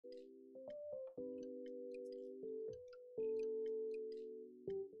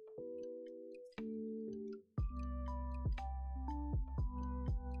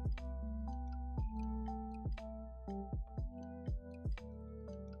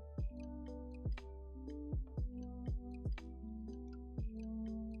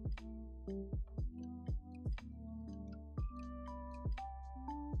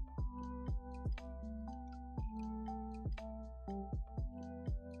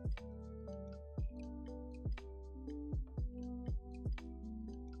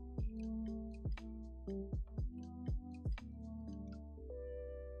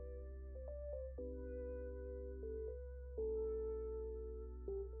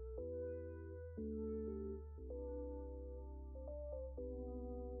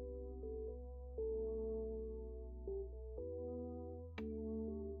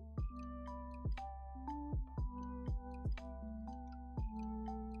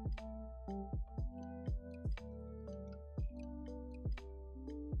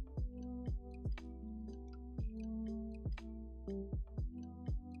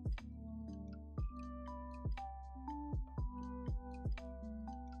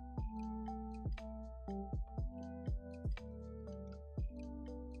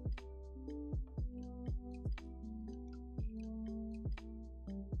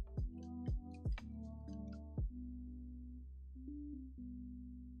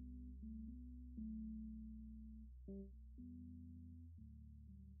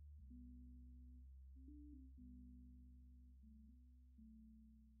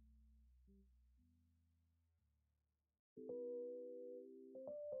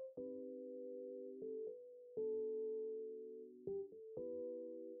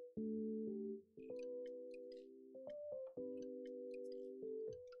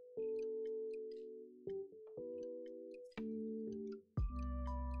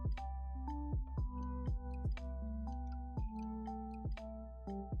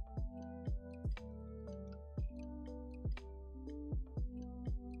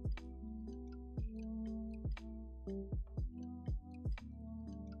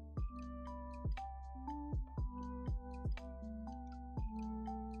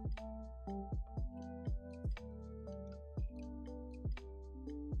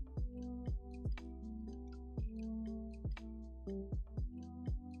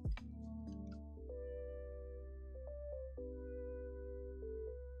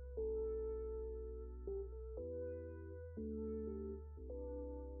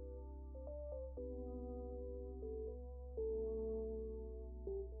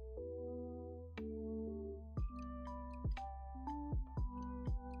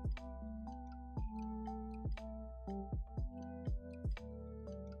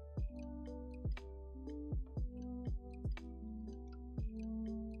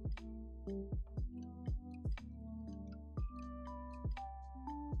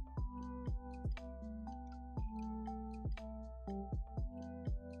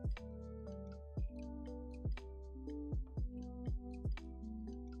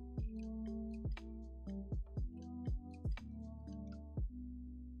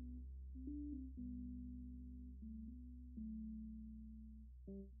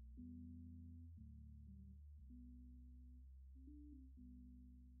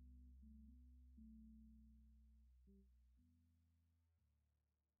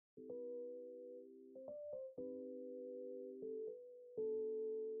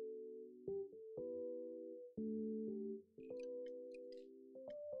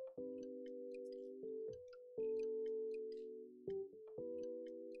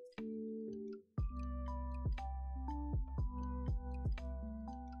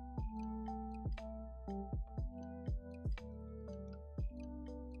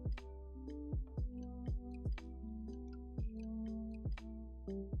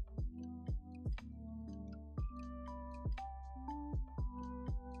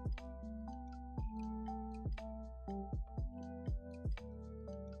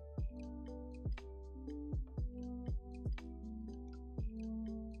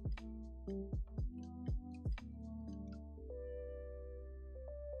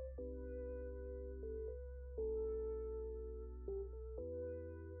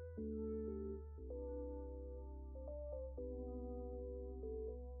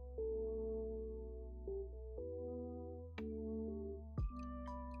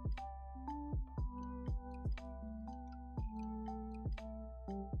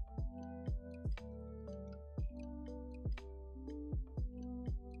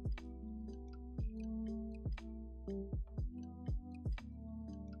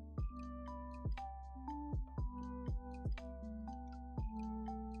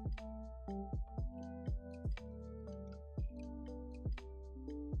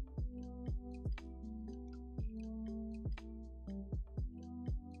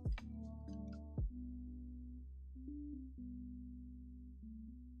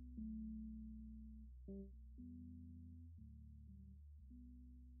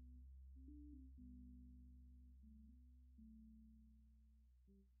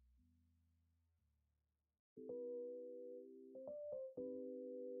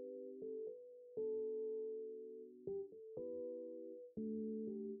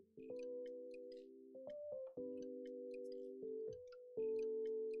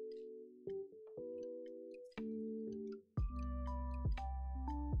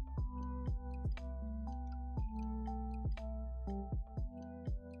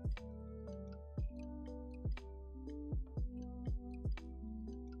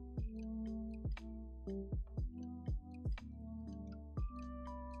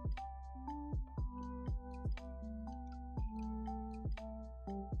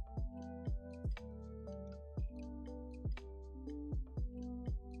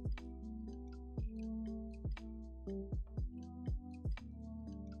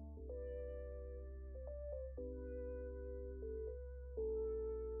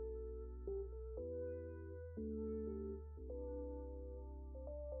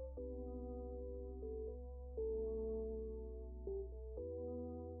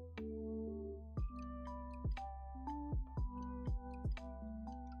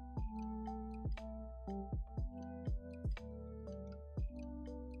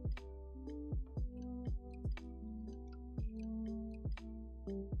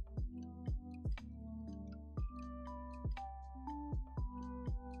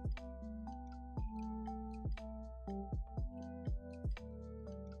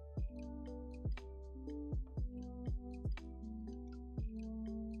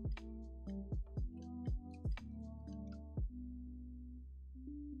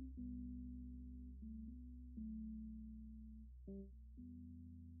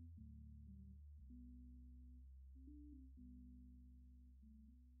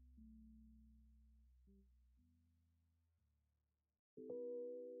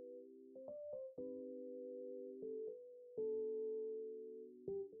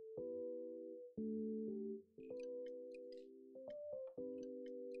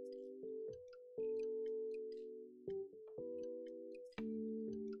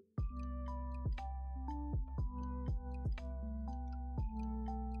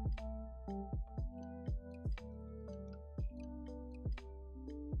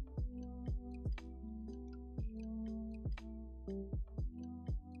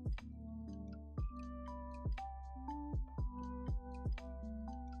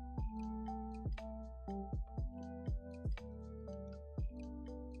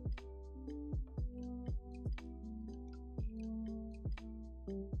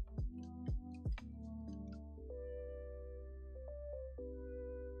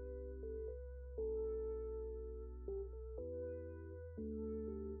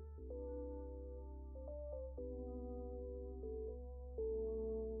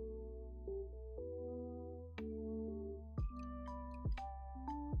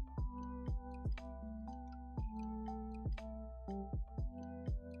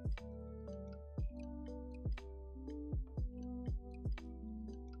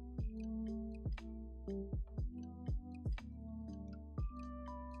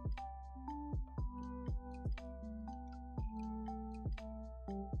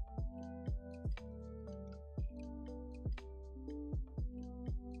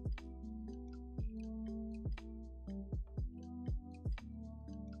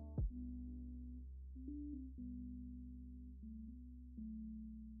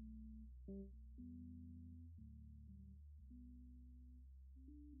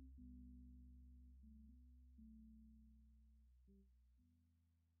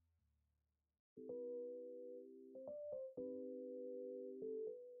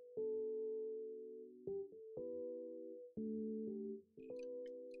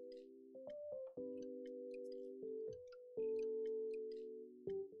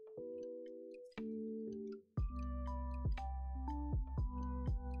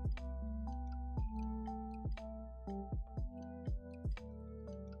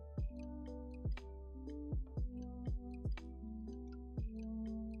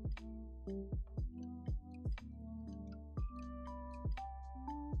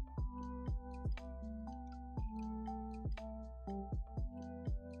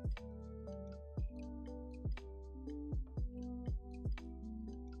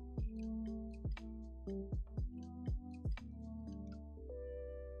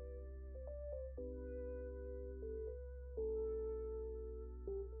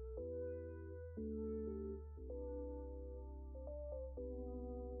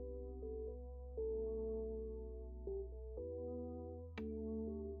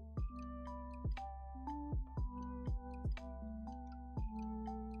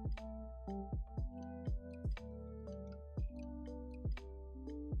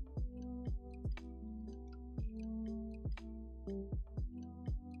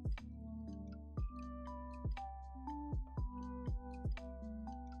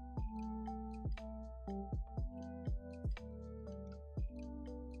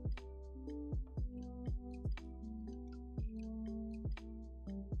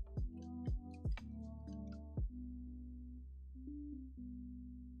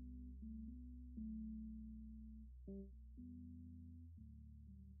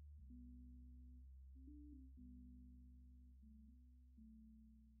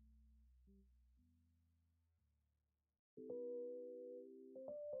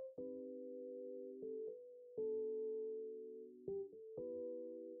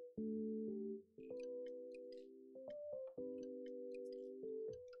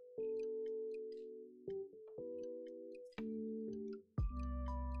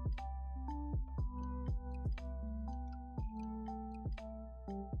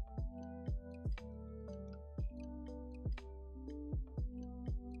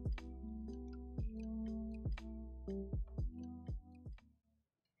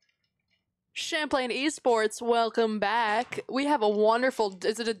Champlain Esports, welcome back. We have a wonderful,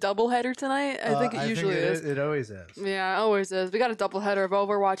 is it a doubleheader tonight? I think it usually is. It always is. Yeah, it always is. We got a doubleheader of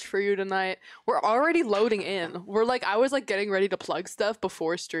Overwatch for you tonight. We're already loading in. I was getting ready to plug stuff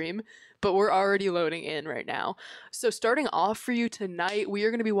before stream, but we're already loading in right now. So starting off for you tonight, we are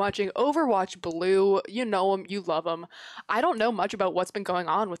going to be watching Overwatch Blue. You know him, you love him. I don't know much about what's been going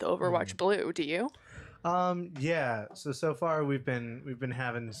on with Overwatch Blue. Do you? Yeah. So far we've been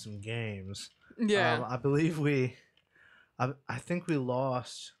having some games. Yeah. I believe I think we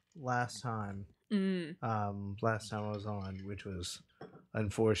lost last time. Last time I was on, which was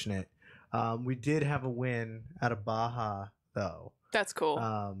unfortunate. We did have a win out of BAJA though. That's cool.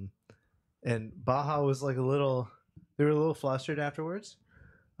 And BAJA was they were a little flustered afterwards.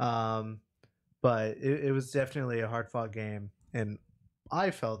 But it was definitely a hard fought game, and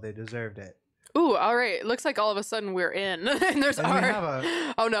I felt they deserved it. Ooh, all right. It looks like all of a sudden we're in, and there's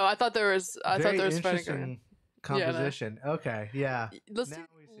Oh no, I thought there was fighting composition. Yeah, no. Okay, yeah. Let's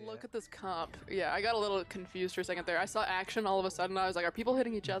look at this comp. Yeah, I got a little confused for a second there. I saw action all of a sudden. I was like, are people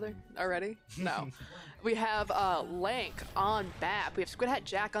hitting each other already? No. We have Lank on Bap. We have Squid Hat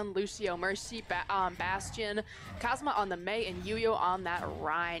Jack on Lucio, Mercy on Bastion, Cosma on the Mei, and Yuyo on that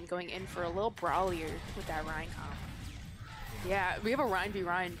Rhine, going in for a little brawlier with that Rhine comp. Yeah, we have a Rhine v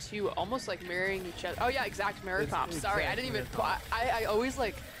Rhine too, almost mirroring each other. Oh yeah, exact mirror comp. Sorry, I didn't even. I always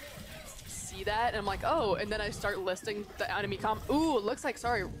see that and I'm like, oh, and then I start listing the enemy comp. Ooh, it looks like,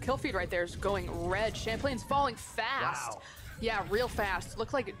 sorry, kill feed right there is going red. Champlain's falling fast. Wow. Yeah, real fast.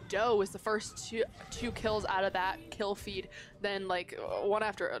 Looked like Doe was the first two kills out of that kill feed. Then one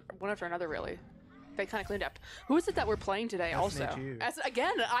after another really. They kind of cleaned up. Who is it that we're playing today also?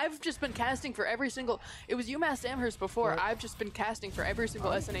 Again, I've just been casting for every single... It was UMass Amherst before. What? I've just been casting for every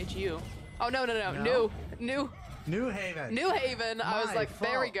single SNHU. Oh, no. New Haven. I was like,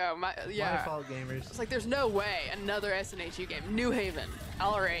 fault. There we go. My fault, gamers. It's like, there's no way another SNHU game. New Haven.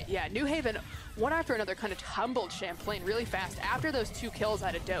 All right, yeah. New Haven, one after another, kind of tumbled Champlain really fast after those two kills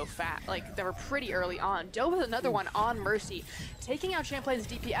out of Doe. They were pretty early on. Doe with another one on Mercy, taking out Champlain's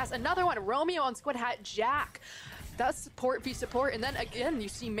DPS. Another one, Romeo on Squid Hat Jack. That's support v support, and then again you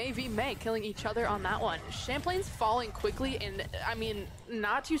see Mei v Mei killing each other on that one. Champlain's falling quickly, and I mean,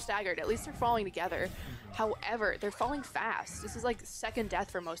 not too staggered. At least they're falling together. However, they're falling fast. This is second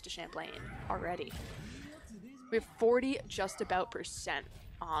death for most of Champlain already. We have 40 just about percent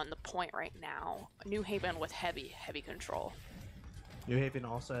on the point right now. New Haven with heavy control. New Haven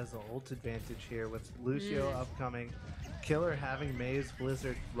also has the ult advantage here with Lucio upcoming. Killer having Mei's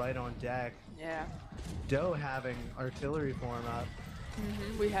Blizzard right on deck. Yeah. Doe having artillery form up.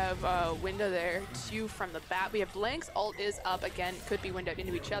 We have window there, two from the bat. We have Blank's ult is up again, could be windowed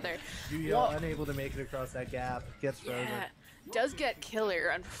into each other. Yuyo unable to make it across that gap, gets frozen. Yeah, does get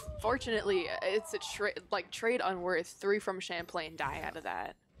Killer. Unfortunately, it's a trade unworth. 3 from Champlain die out of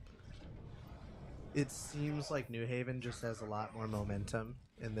that. It seems like New Haven just has a lot more momentum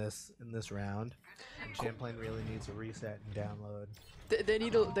in this round, and Champlain really needs a reset and download. They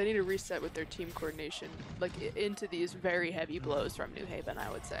need a reset with their team coordination, into these very heavy blows from New Haven, I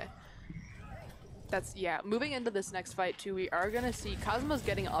would say. Moving into this next fight too, we are gonna see Cosmo's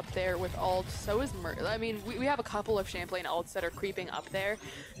getting up there with ult, so is I mean, we have a couple of Champlain ults that are creeping up there.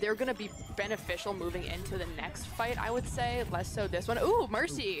 They're gonna be beneficial moving into the next fight, I would say, less so this one. Ooh,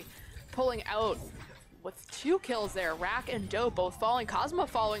 Mercy pulling out with 2 kills there. Rack and Doe both falling. Cosmo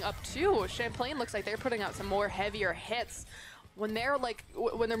falling up too. Champlain looks like they're putting out some more heavier hits. When they're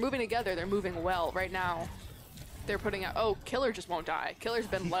when they're moving together, they're moving well. Right now, they're putting out... Oh, Killer just won't die. Killer's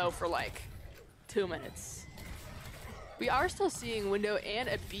been low for 2 minutes. We are still seeing window and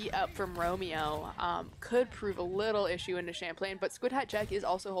a beat up from Romeo. Could prove a little issue into Champlain, but Squid Hat Jack is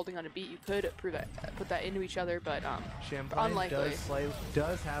also holding on a beat. You could put that into each other, but Champlain unlikely.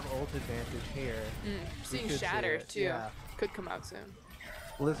 does have ult advantage here. Seeing Shatter too. Yeah. Could come out soon.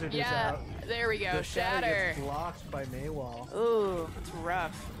 Blizzard is out. There we go. Shatter. Gets blocked by Maywall. Ooh, it's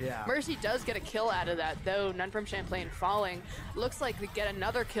rough. Yeah. Mercy does get a kill out of that, though. None from Champlain falling. Looks like we get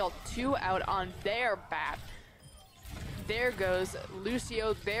another kill. 2 out on their bat. There goes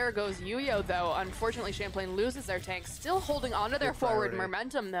Lucio. There goes Yuyo, though. Unfortunately, Champlain loses their tank. Still holding on to their forward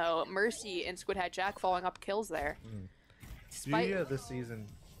momentum, though. Mercy and Squid Hat Jack falling up kills there. Yuyo this season,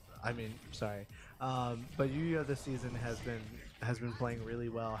 but Yuyo this season has been playing really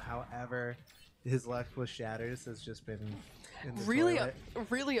well. However, his luck with shatters has just been in the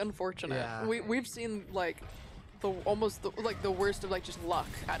really unfortunate. Yeah. We've seen almost the worst of just luck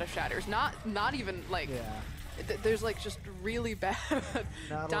out of shatters. Not even there's just really bad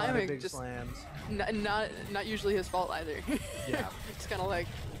not timing. A lot of big slams. Not usually his fault either. Yeah. It's kind of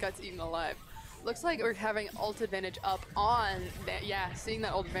gets eaten alive. Looks like we're having ult advantage up on that. Yeah, seeing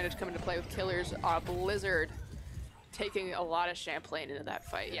that ult advantage come into play with killers. Blizzard taking a lot of Champlain into that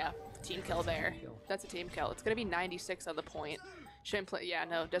fight. Yeah, team kill there. That's a team kill. It's going to be 96 on the point. Champlain, yeah,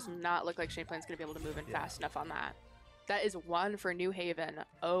 no, does not look like Champlain's going to be able to move in fast enough on that. That is 1 for New Haven,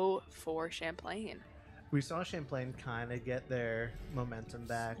 0 for Champlain. We saw Champlain kind of get their momentum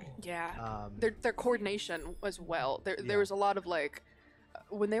back. Yeah, their coordination as well. There was a lot of like,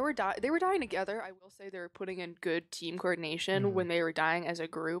 when they were dying together. I will say they were putting in good team coordination when they were dying as a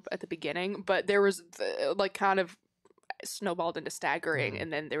group at the beginning. But there was like kind of snowballed into staggering,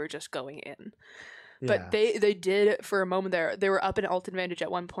 and then they were just going in. But they did for a moment there. They were up in ult advantage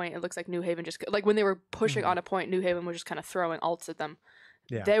at one point. It looks like New Haven just like when they were pushing on a point, New Haven was just kind of throwing ults at them.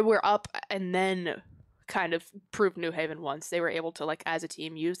 Yeah. They were up and then kind of proved New Haven once. They were able to like as a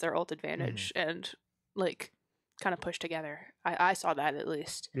team use their ult advantage and like kind of push together. I saw that at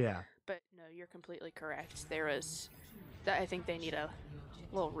least. Yeah. But no, you're completely correct. There was that. I think they need a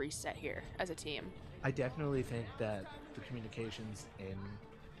little reset here as a team. I definitely think that the communications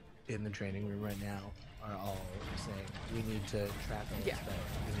in the training room right now are all saying we need to track our respect.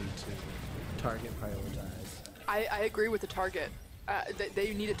 We need to target prioritize. I agree with the target.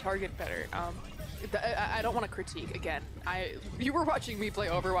 They need to target better. I don't want to critique again. You were watching me play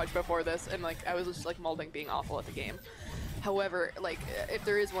Overwatch before this, and like I was just like molding being awful at the game. However, like if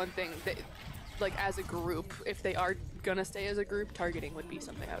there is one thing that, like as a group, if they are gonna stay as a group, targeting would be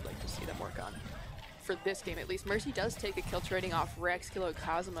something I would like to see them work on. For this game at least. Mercy does take a kill trading off Rex, Kilo,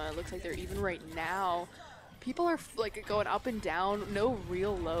 Kazuma. It looks like they're even right now. People are like going up and down. No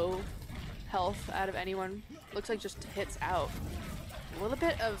real low health out of anyone. Looks like just hits out. A little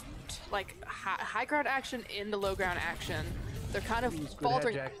bit of like high ground action in the low ground action. They're kind of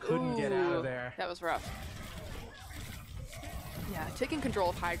faltering. Jack couldn't get out of there. That was rough. Yeah, taking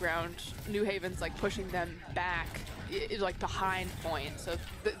control of high ground. New Haven's like pushing them back. Like behind point, so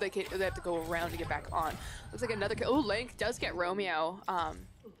they have to go around to get back on. Looks like another kill. Oh, Link does get Romeo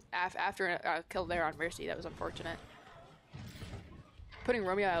after a kill there on Mercy. That was unfortunate. Putting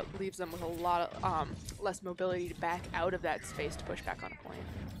Romeo out leaves them with a lot of less mobility to back out of that space to push back on a point.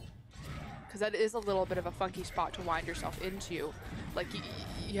 Because that is a little bit of a funky spot to wind yourself into. Like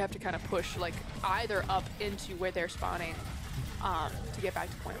you have to kind of push like either up into where they're spawning to get back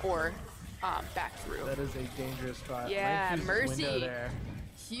to point, or back through. That is a dangerous spot. Yeah, Mercy. There.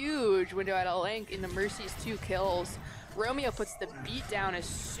 Huge window out of Link into Mercy's 2 kills. Romeo puts the beat down as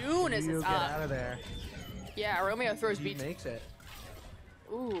soon as it's get up. Out of there. Yeah, Romeo throws beat. He makes it.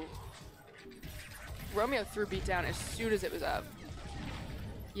 Ooh. Romeo threw beat down as soon as it was up.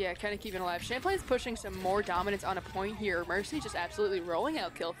 Yeah, kind of keeping alive. Champlain's pushing some more dominance on a point here. Mercy just absolutely rolling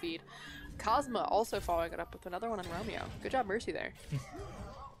out kill feed. Cosma also following it up with another one on Romeo. Good job, Mercy there.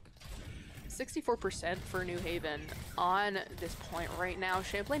 64% for New Haven on this point right now.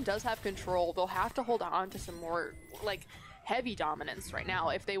 Champlain does have control. They'll have to hold on to some more like heavy dominance right now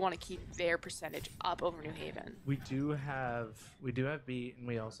if they want to keep their percentage up over New Haven. We do have Beat, and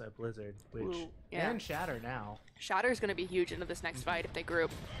we also have Blizzard, which and Shatter now. Shatter is going to be huge into this next fight if they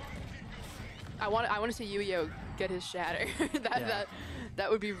group. I want to see Yu-Yo get his Shatter. that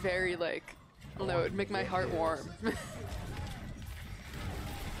would be very like, I don't know, it would make my heart warm.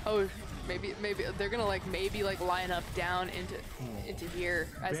 Oh. Maybe they're gonna like line up down into here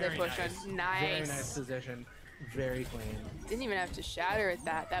as they push on. Nice. Very nice position. Very clean. Didn't even have to shatter at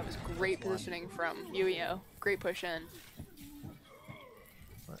that. That was great positioning from Yu-Yo. Great push in.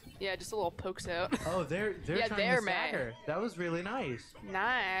 What? Yeah, just a little pokes out. Oh, they're trying to stagger. That was really nice.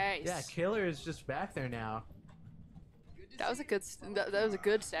 Nice. Yeah, Killer is just back there now. That was a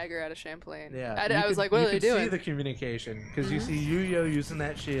good stagger out of Champlain. Yeah, I was like, what are they doing? You can see the communication because you see Yu-Yo using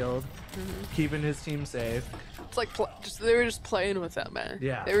that shield, keeping his team safe. It's like they were just playing with that, man.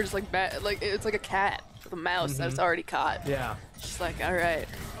 Yeah, they were just like it's like a cat with a mouse that's already caught. Yeah, just like, all right,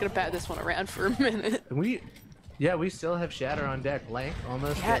 gonna bat this one around for a minute. We still have Shatter on deck. Blank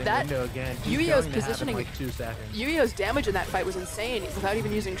almost getting window again. Yu-Yo's positioning, like 2 seconds. Yu-Yo's damage in that fight was insane. Without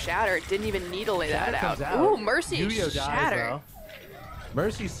even using Shatter, it didn't even need to lay that out. Ooh, Mercy Yu-Yo Shatter. Dies,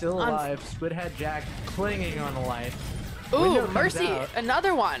 Mercy's still alive. Squidhead Jack clinging on a life. Ooh, Mercy,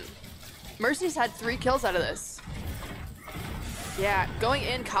 another one. Mercy's had 3 kills out of this. Yeah, going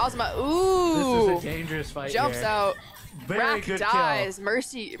in, Cosma. Ooh, this is a dangerous fight. Jumps out. Very Rack good dies. Kill.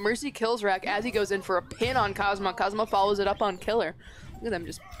 Mercy kills Rack as he goes in for a pin on Cosma. Cosma follows it up on Killer. Look at them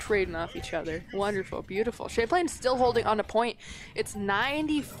just trading off each other. Wonderful, beautiful. Champlain's still holding on to point. It's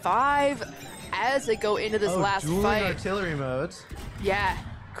 95 as they go into this last dueling fight. Artillery modes. Yeah.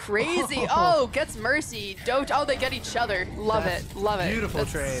 Crazy. Oh, gets Mercy. Doge. Oh, they get each other. Love That's it. Love it. beautiful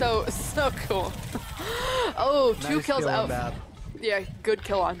That's trade. So cool. Oh, two Nice kills kill on out. Bap. Yeah, good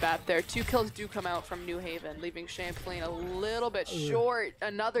kill on Bap there. 2 kills do come out from New Haven, leaving Champlain a little bit short.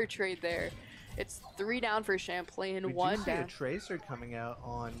 Another trade there. It's 3 down for Champlain, We 1 do see down. a Tracer coming out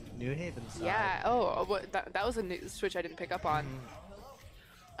on New Haven's side. Yeah. Oh, that was a new switch I didn't pick up on.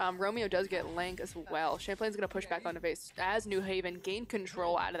 Romeo does get Lank as well. Champlain's going to push back onto base as New Haven gain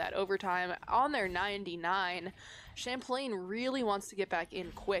control out of that overtime on their 99. Champlain really wants to get back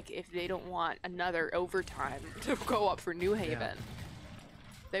in quick if they don't want another overtime to go up for New Haven.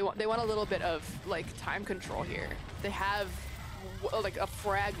 Yeah. They want a little bit of like time control here. They have like a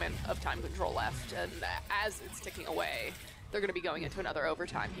fragment of time control left, and as it's ticking away, they're going to be going into another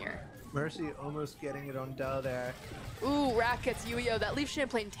overtime here. Mercy almost getting it on Doe there. Ooh, Rack gets Yu-Yo. That leaves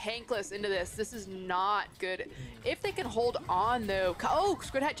Champlain tankless into this. This is not good. If they can hold on, though. Oh,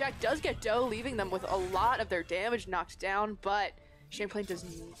 Squid Hat Jack does get Doe, leaving them with a lot of their damage knocked down, but Champlain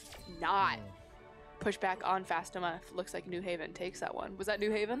does not push back on fast enough. Looks like New Haven takes that one. Was that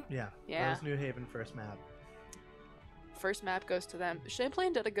New Haven? Yeah. Yeah. That was New Haven first map. First map goes to them.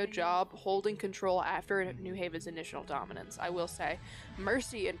 Champlain did a good job holding control after New Haven's initial dominance, I will say.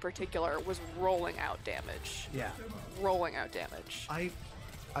 Mercy, in particular, was rolling out damage. Yeah. Rolling out damage.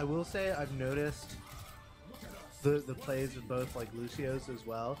 I will say I've noticed the plays of both like Lucio's as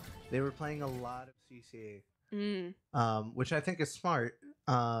well. They were playing a lot of CCE, which I think is smart.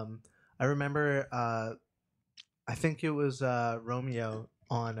 I remember I think it was Romeo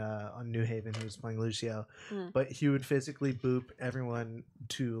on New Haven who was playing Lucio, but he would physically boop everyone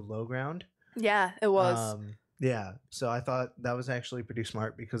to low ground. Yeah, it was. Yeah, so I thought that was actually pretty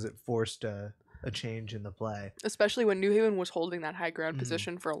smart because it forced a change in the play. Especially when New Haven was holding that high ground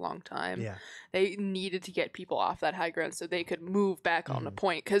position for a long time. Yeah. They needed to get people off that high ground so they could move back on the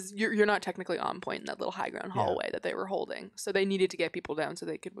point, because you're not technically on point in that little high ground hallway that they were holding. So they needed to get people down so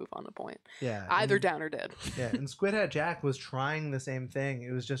they could move on the point. Yeah. Either down or dead. Yeah, and Squid Hat Jack was trying the same thing.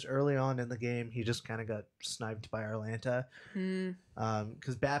 It was just early on in the game, he just kind of got sniped by Arlanta.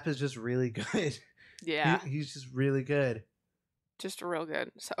 Because Bap is just really good. Yeah. He's just really good. Just real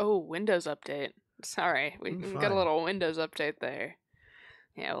good. So, Windows update. Sorry, we got a little Windows update there.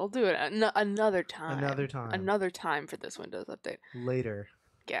 Yeah, we'll do it another time. Another time for this Windows update. Later.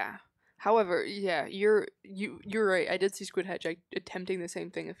 Yeah. However, yeah, you're right. I did see Squid Hat Jack attempting the same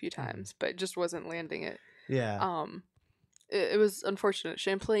thing a few times, but just wasn't landing it. Yeah. It was unfortunate.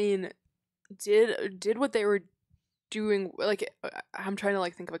 Champlain did what they were doing. Like, I'm trying to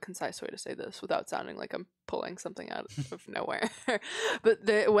like think of a concise way to say this without sounding like I'm pulling something out of nowhere. But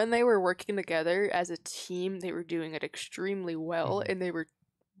when they were working together as a team, they were doing it extremely well, and they were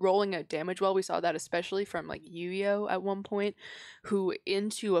rolling out damage well. We saw that especially from like Yu-Yo at one point, who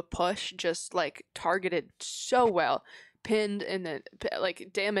into a push just like targeted so well, pinned, and then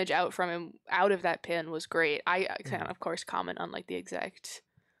like damage out from him out of that pin was great. I can of course comment on like the exact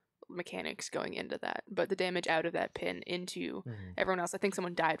mechanics going into that, but the damage out of that pin into everyone else. I think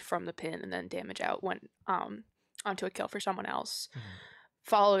someone died from the pin, and then damage out went onto a kill for someone else.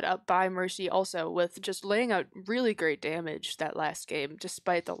 Followed up by Mercy also with just laying out really great damage that last game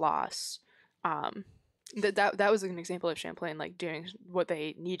despite the loss. That was an example of Champlain like doing what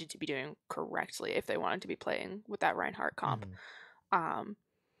they needed to be doing correctly if they wanted to be playing with that Reinhardt comp.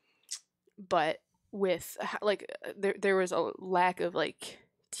 But with like there was a lack of like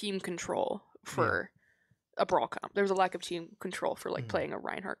team control for a brawl comp. There was a lack of team control for like playing a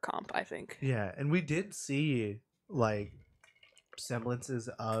Reinhardt comp, I think. Yeah, and we did see like semblances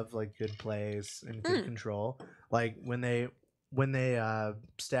of like good plays and good control, like when they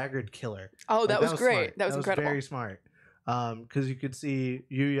staggered Killer. Oh, that was great. Smart. That was incredible. Very smart. Because you could see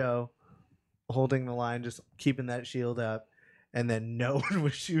Yu-Yo holding the line, just keeping that shield up, and then no one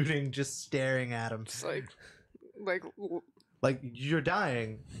was shooting, just staring at him. Just like you're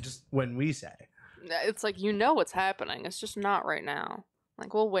dying just when we say. It's like, you know what's happening. It's just not right now.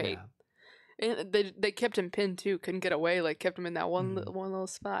 Like, we'll wait. Yeah. And they kept him pinned too. Couldn't get away. Like, kept him in that one little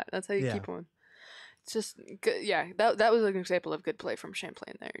spot. That's how you keep him. It's just good. Yeah, that was an example of good play from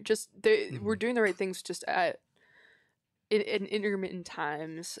Champlain there. Just they were doing the right things just at in intermittent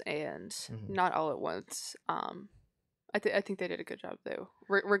times and not all at once. I think they did a good job though.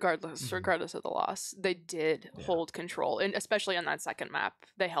 Regardless of the loss, they did hold control, and especially on that second map,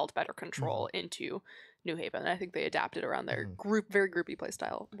 they held better control into New Haven. And I think they adapted around their very groupy play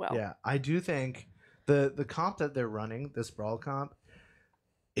style well. Yeah, I do think the comp that they're running, this brawl comp,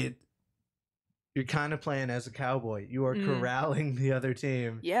 you're kind of playing as a cowboy. You are corralling the other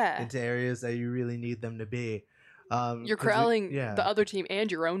team into areas that you really need them to be. You're corralling the other team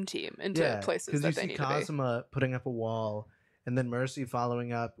and your own team into places that they need to be. Because you see Kazuma putting up a wall, and then Mercy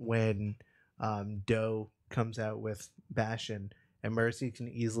following up when Doe comes out with Bastion, and Mercy can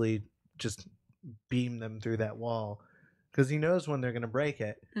easily just beam them through that wall because he knows when they're going to break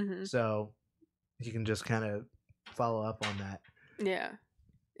it. So he can just kind of follow up on that. Yeah.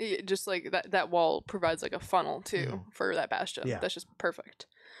 Just like that wall provides like a funnel too for that Bastion. Yeah. That's just perfect.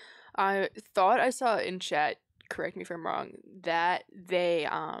 I thought I saw in chat, correct me if I'm wrong, that they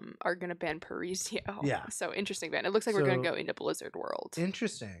are gonna ban Parisia. Yeah. So interesting ban. It looks like we're gonna go into Blizzard World.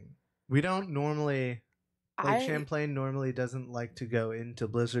 Interesting. We don't normally Champlain normally doesn't like to go into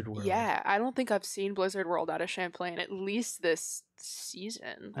Blizzard World. Yeah, I don't think I've seen Blizzard World out of Champlain at least this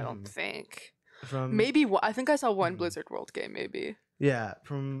season. I don't think. Maybe I think I saw one Blizzard World game. Maybe. Yeah,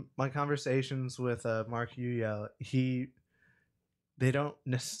 from my conversations with Mark Yuya, they don't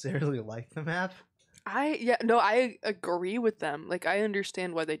necessarily like the map. I agree with them. Like, I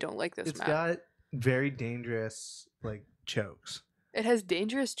understand why they don't like this map. It's got very dangerous, like, chokes. It has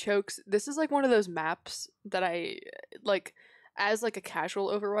dangerous chokes. This is, like, one of those maps that I, like, as, like, a casual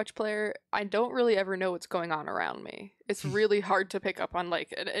Overwatch player, I don't really ever know what's going on around me. It's really hard to pick up on,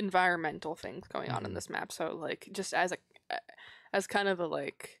 like, environmental things going on in this map. So, like, just as kind of a,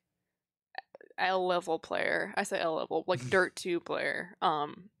 like, L-level player, I say L-level, like, Dirt 2 player,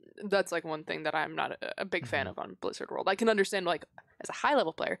 that's like one thing that I'm not a big fan of on Blizzard World. I can understand, like, as a high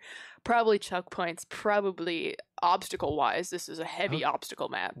level player, probably choke points, probably obstacle wise, this is a heavy obstacle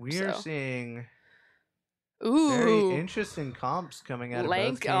map. We're seeing very interesting comps coming out of both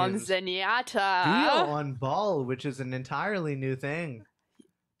teams. Lank on Zenyatta. Yuya on Ball, which is an entirely new thing.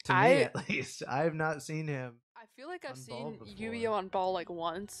 To me, at least. I have not seen him. I feel like I've seen Yuya on Ball like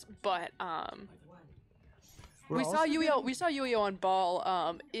once, but we saw Yuya on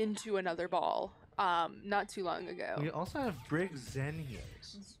Ball into another Ball not too long ago. We also have Brig Zen here.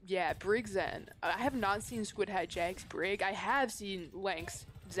 Yeah, Brig Zen. I have not seen Squid Hat Jack's Brig. I have seen Lank's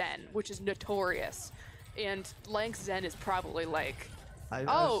Zen, which is notorious. And Lank's Zen is probably like...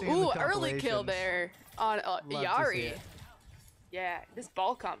 early kill there on Yari. Yeah, this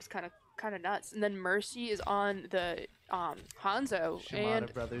Ball comp's kind of nuts. And then Mercy is on the Hanzo.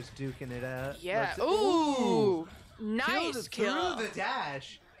 Shimada brothers duking it out. Yeah. Ooh! Nice kill. Through the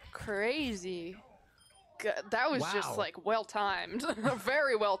dash. Crazy. That was just like well timed.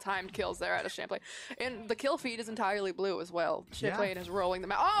 Very well timed kills there out of Champlain. And the kill feed is entirely blue as well. Champlain is rolling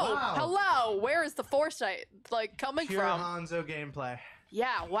them out. Oh, hello! Where is the foresight like coming Pure from? Hanzo gameplay.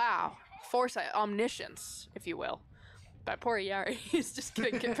 Yeah, wow. Foresight, omniscience, if you will. By poor Yari, he's just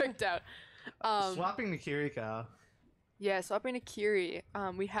gonna get picked out. Swapping to Kiriko. Yeah, swapping to Kiri.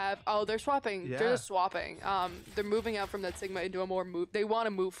 We have they're swapping. Yeah. They're just swapping. They're moving out from that Sigma into a more move. They want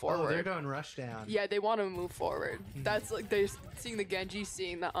to move forward. Oh, they're going rush down. Yeah, they want to move forward. That's like they're seeing the Genji,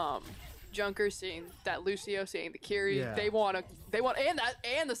 seeing the Junker, seeing that Lucio, seeing the Kiri. Yeah. They want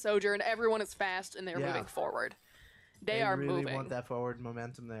and the Sojourn. Everyone is fast and they're moving forward. They are really moving. Want that forward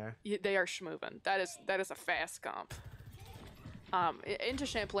momentum there. Yeah, they are schmoving. That is a fast comp. Into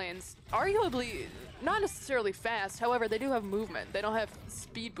Champlain's arguably not necessarily fast, however they do have movement. They don't have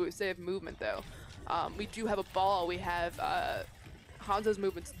speed boost, they have movement though. We do have a Ball, we have Hanzo's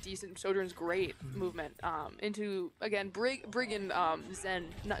movement's decent, Sojourn's great movement. Into again Brig and Zen,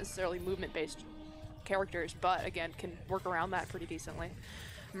 not necessarily movement based characters, but again can work around that pretty decently.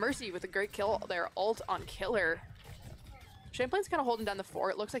 Mercy with a great kill there, ult on Killer. Champlain's kind of holding down the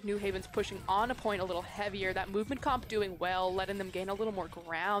fort. It looks like New Haven's pushing on a point a little heavier. That movement comp doing well, letting them gain a little more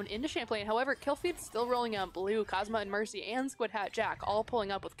ground into Champlain. However, kill feed's still rolling on blue. Cosma and Mercy and Squid Hat Jack all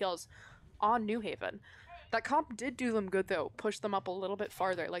pulling up with kills on New Haven. That comp did do them good though. Push them up a little bit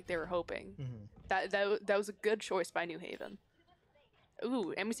farther like they were hoping. That was a good choice by New Haven.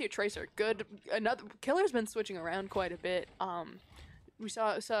 Ooh, and we see a Tracer. Good. Another Killer's been switching around quite a bit. We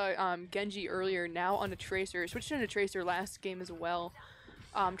saw Genji earlier, now on a Tracer. Switched into Tracer last game as well.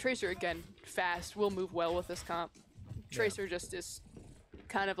 Tracer, again, fast, will move well with this comp. Tracer just is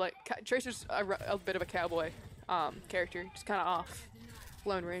kind of like... Tracer's a bit of a cowboy character, just kind of off.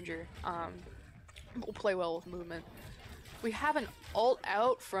 Lone Ranger. Will play well with movement. We have an ult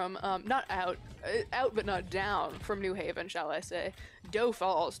out from... not out, out but not down from New Haven, shall I say. Doe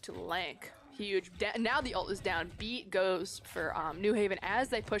falls to Lank. Huge. Now the ult is down. Beat goes for New Haven as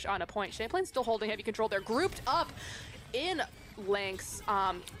they push on a point. Champlain's still holding heavy control. They're grouped up in Lanks.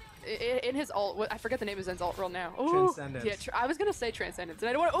 In his ult, I forget the name of Zen's ult real now. Ooh, Transcendence. Yeah, I was gonna say Transcendence, and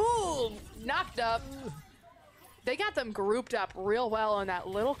I don't want. Ooh, knocked up. They got them grouped up real well in that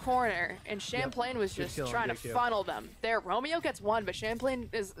little corner, and Champlain was just trying to funnel them. There, Romeo gets one, but Champlain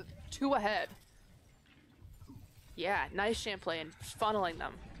is 2 ahead. Yeah, nice Champlain, funneling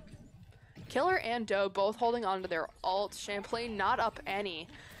them. Killer and Doe both holding on to their ults. Champlain not up any.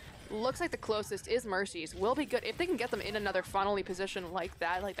 Looks like the closest is Mercy's. Will be good if they can get them in another funnely position like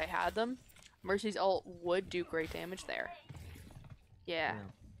that, like they had them. Mercy's ult would do great damage there. Yeah.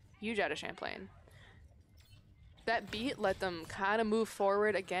 Huge out of Champlain. That beat let them kind of move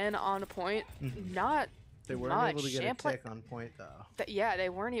forward again on a point. Not They weren't much. able to get a tick on point though. Yeah, they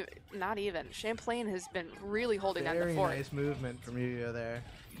weren't even. Not even. Champlain has been really holding on to Very fort. nice movement from Yuya there.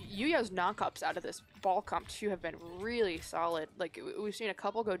 Yuya's knockups out of this ball comp too have been really solid. Like we've seen a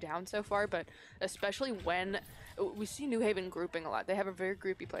couple go down so far, but especially when we see New Haven grouping a lot. They have a very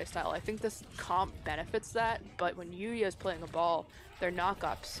groupy playstyle. I think this comp benefits that, but when Yuya's playing a ball, their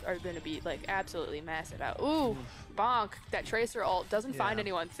knockups are going to be like absolutely massive out. Ooh, bonk. That Tracer ult doesn't find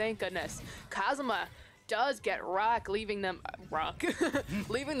anyone, thank goodness. Kazuma does get rock, leaving them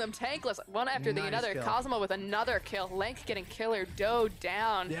leaving them tankless one after the other. Kill. Kazuma with another kill. Lank getting killer. Doe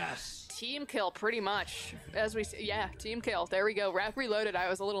down. Yes. Team kill, pretty much. As we see, yeah, team kill. There we go. Rack reloaded. I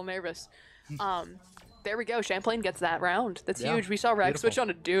was a little nervous. There we go. Champlain gets that round. That's huge. We saw Rack switch on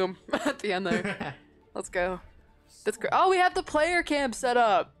to Doom at the end there. Let's go. That's great. Oh, we have the player cam set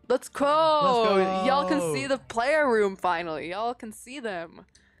up. Let's go. Y'all can see the player room finally. Y'all can see them.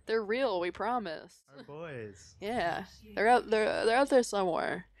 They're real, we promise. Our boys. Yeah. They're out there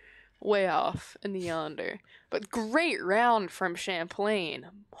somewhere. Way off in the yonder. But great round from Champlain.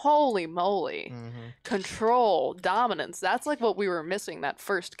 Holy moly. Control, dominance. That's like what we were missing that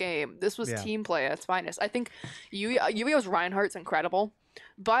first game. This was team play at its finest. I think Yu-Gi-Oh's Reinhardt's incredible,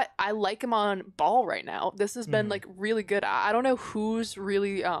 but I like him on ball right now. This has been like really good. I don't know who's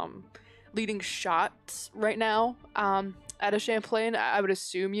really leading shots right now at a Champlain. I would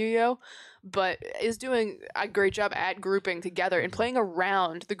assume Yu-Gi-Oh, but is doing a great job at grouping together and playing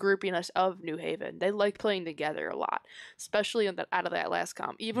around the groupiness of New Haven. They like playing together a lot, especially out of that last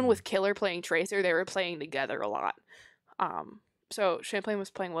comp. Even with Killer playing Tracer, they were playing together a lot. So Champlain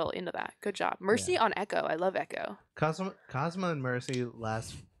was playing well into that. Good job. Mercy on Echo. I love Echo. Cosmo and Mercy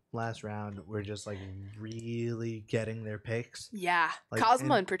last round were just like really getting their picks. Yeah, like,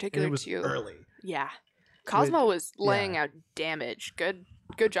 Cosmo in particular and it was too. Early. Yeah, Cosmo was laying out damage. Good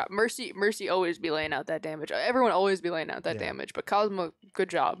job. Mercy always be laying out that damage. Everyone always be laying out that damage, but Cosmo, good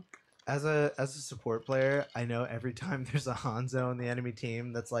job. As a support player, I know every time there's a Hanzo on the enemy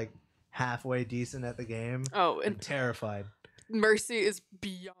team that's like halfway decent at the game. Oh, and I'm terrified. Mercy is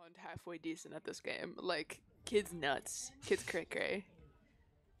beyond halfway decent at this game. Like, kid's nuts. Kid's cray-cray.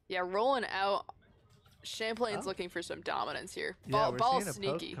 Yeah, rolling out. Champlain's looking for some dominance here. Ball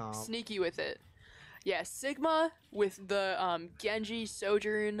sneaky. Sneaky with it. Yeah, Sigma with the Genji,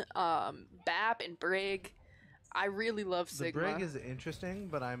 Sojourn, Bap, and Brig. I really love Sigma. The Brig is interesting,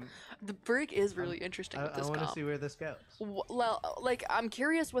 but The Brig is really interesting with this I want comp. to see where this goes. Well, like, I'm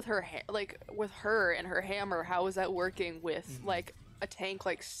curious with her, with her and her hammer, how is that working with, like, a tank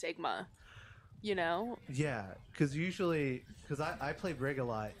like Sigma? You know? Yeah, because I play Brig a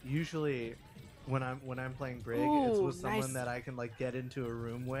lot. Usually, when I'm playing Brig, it's with someone that I can like get into a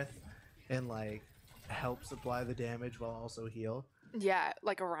room with, and like help supply the damage while also heal. Yeah,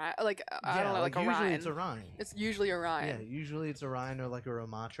 like Orion. Like I don't know, like usually Orion. it's Orion. It's usually Orion. Yeah, usually it's Orion or like a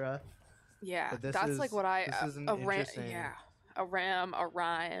Ramatra. Yeah, But that's like what I. This is an interesting. Yeah, a Ram,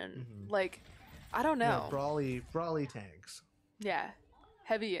 Orion. Like, I don't know. Yeah, brawly tanks. Yeah,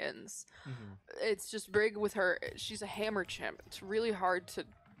 heavy ends. It's just Brig with her. She's a hammer chimp. It's really hard to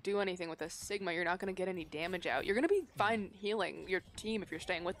do anything with a Sigma. You're not going to get any damage out. You're going to be fine healing your team if you're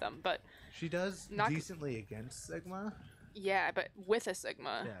staying with them, but she does decently against Sigma. Yeah, but with a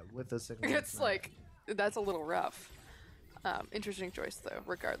Sigma. Yeah, with a Sigma. It's like, that's a little rough. Interesting choice though,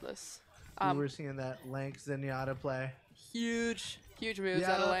 regardless. We're seeing that Lank Zenyatta play. Huge moves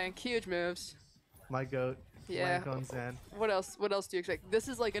out of Lank. Huge moves. My goat. Yeah. Lank on Zen. What else do you expect? This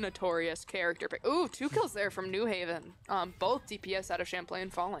is like a notorious character pick. Ooh, 2 kills there from New Haven. Both DPS out of Champlain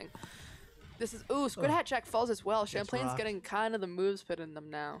falling. This is Squid Hat Jack falls as well. Champlain's getting kind of the moves put in them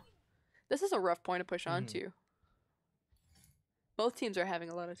now. This is a rough point to push onto. Both teams are having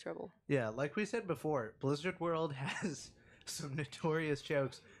a lot of trouble. Yeah, like we said before, Blizzard World has some notorious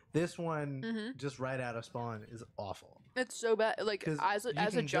chokes. This one, just right out of spawn, is awful. It's so bad. Like, as a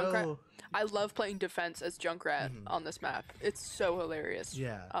Junkrat, I love playing defense as Junkrat on this map. It's so hilarious.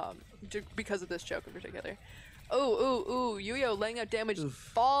 Yeah. Because of this choke in particular. Ooh. Yu-Gi-Oh laying out damage.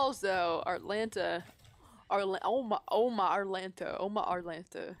 Falls, though. Arlanta. Oh my Arlanta. Oh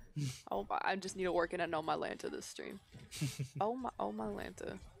my, I just need to work in an my Lanta this stream. oh my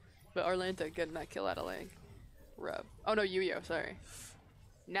Lanta. But Arlanta getting that kill out of Lang. Rub. Oh no, Yu-Gi-Oh, sorry.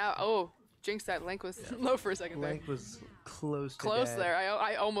 Now, jinxed that. Link was low for a second there. Link was close to Close dead. there.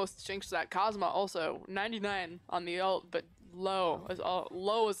 I almost jinxed that. Cosma also 99 on the ult, but low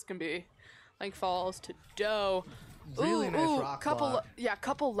as can be. Link falls to Doe. Really nice rock block.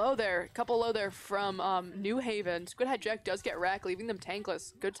 Couple low there from New Haven. Squidhead Jack does get racked, leaving them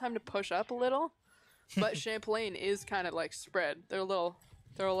tankless. Good time to push up a little, but Champlain is kind of like spread. They're a little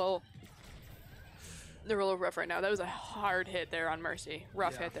rough right now. That was a hard hit there on Mercy.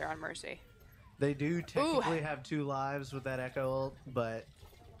 Rough hit there on Mercy. They do technically have 2 lives with that Echo ult, but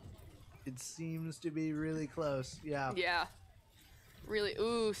it seems to be really close. Yeah. Yeah. Really,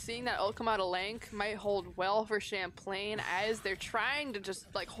 seeing that ult come out of Lank might hold well for Champlain as they're trying to just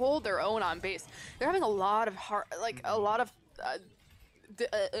like hold their own on base. They're having a lot of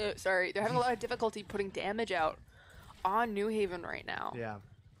they're having a lot of difficulty putting damage out on New Haven right now. Yeah.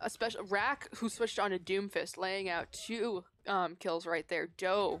 Especially Rack, who switched on to Doomfist, laying out 2 kills right there.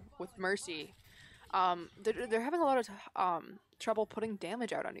 Doe with Mercy. They're having a lot of trouble putting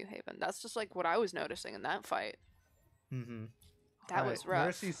damage out on New Haven. That's just like what I was noticing in that fight. Mm-hmm. That was rough.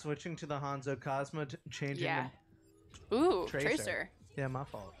 Mercy switching to the Hanzo Cosmo, changing. Yeah. Tracer. Yeah, my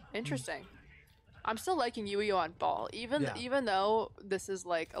fault. Interesting. I'm still liking Yu-Gi-Oh on Ball, even though this is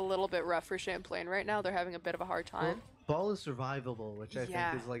like a little bit rough for Champlain right now. They're having a bit of a hard time. Well, Ball is survivable, which I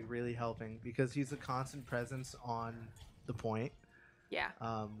think is like really helping because he's a constant presence on the point. Yeah.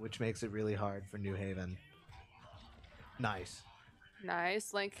 Which makes it really hard for New Haven. Nice.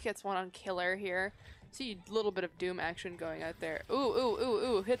 Link gets one on Killer here. See a little bit of Doom action going out there.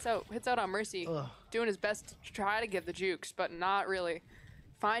 Ooh. Hits out on Mercy. Ugh. Doing his best to try to give the jukes, but not really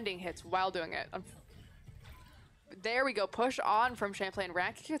finding hits while doing it. There we go. Push on from Champlain.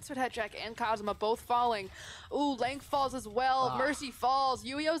 Rack gets with Headjack and Cosma both falling. Ooh, Lank falls as well. Mercy falls.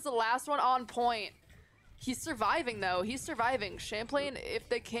 Yu-Gi-Oh's the last one on point. He's surviving though. He's surviving. Champlain, if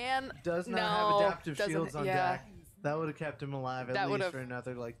they can, does not have adaptive shields on deck. That would have kept him alive at least for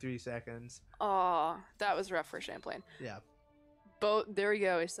another like 3 seconds. Oh, that was rough for Champlain. Yeah. There we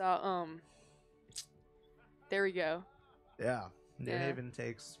go. We saw there we go. Yeah. New Haven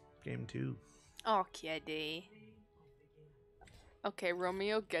takes game 2. Oh, kitty. Okay,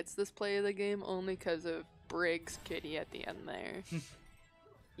 Romeo gets this play of the game only because of Briggs' kitty at the end there.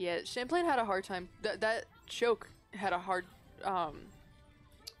 Yeah, Champlain had a hard time. That choke had a hard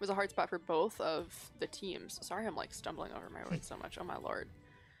was a hard spot for both of the teams. Sorry, I'm like stumbling over my words so much. Oh my lord.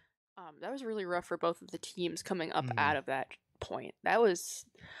 That was really rough for both of the teams coming up out of that point.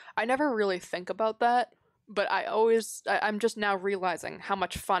 I never really think about that, but I'm just now realizing how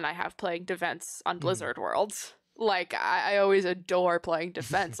much fun I have playing defense on Blizzard Worlds. Like, I always adore playing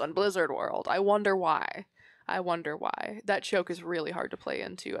defense on Blizzard World. I wonder why. That choke is really hard to play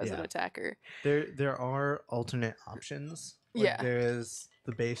into as an attacker. There are alternate options. Like there is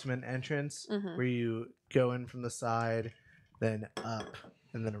the basement entrance where you go in from the side, then up,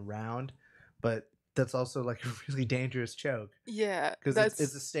 and then around. But that's also like a really dangerous choke. Yeah. Because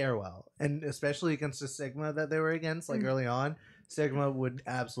it's a stairwell. And especially against the Sigma that they were against, like early on, Sigma would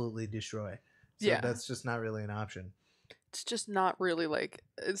absolutely destroy. So that's just not really an option. It's just not really like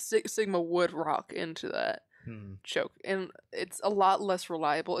Sigma would rock into that choke. And it's a lot less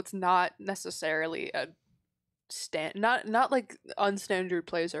reliable. It's not necessarily a not like unstandard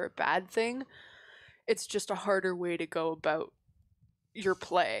plays are a bad thing. It's just a harder way to go about your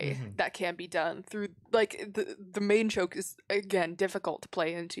play that can be done through like the main choke is again difficult to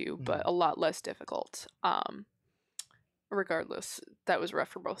play into, but a lot less difficult. Regardless, that was rough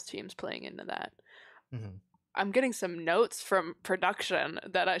for both teams playing into that. I'm getting some notes from production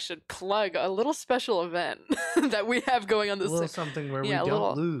that I should plug a little special event that we have going on this. A little something where we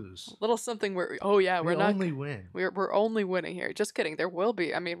don't lose. A little something where we only win. We're only winning here. Just kidding. There will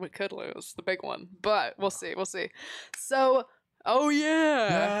be. I mean, we could lose the big one, but we'll see. So,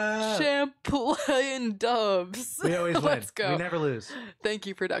 Champlain dubs. We always win. Let's go. We never lose. Thank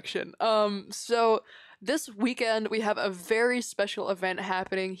you, production. So this weekend, we have a very special event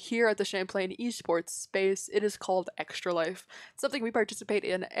happening here at the Champlain Esports space. It is called Extra Life. It's something we participate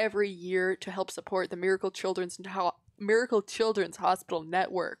in every year to help support the Miracle Children's Hospital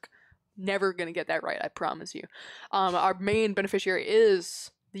Network. Never gonna get that right, I promise you. Our main beneficiary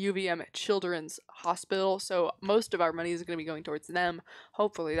is the UVM Children's Hospital, so most of our money is going to be going towards them.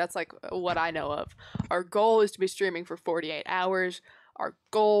 Hopefully, that's like what I know of. Our goal is to be streaming for 48 hours. Our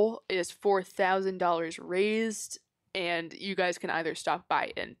goal is $4,000 raised and you guys can either stop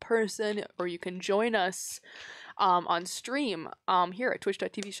by in person or you can join us on stream here at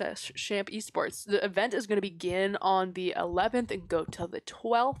twitch.tv/champ esports. The event is going to begin on the 11th and go till the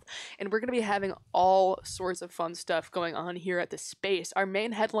 12th, and we're going to be having all sorts of fun stuff going on here at the space. Our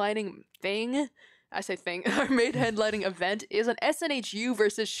main headlining thing, our main headlining event is an SNHU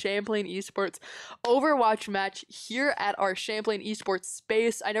versus Champlain Esports Overwatch match here at our Champlain Esports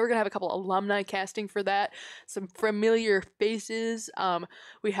space. I know we're going to have a couple alumni casting for that, some familiar faces.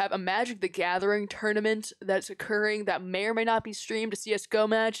 We have a Magic the Gathering tournament that's occurring that may or may not be streamed, a CSGO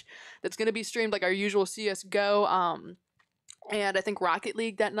match that's going to be streamed like our usual CSGO, and I think Rocket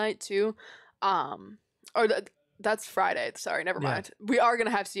League that night too. That's Friday. Sorry, never mind. We are going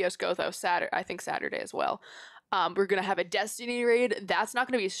to have CSGO, though, Saturday as well. We're going to have a Destiny raid. That's not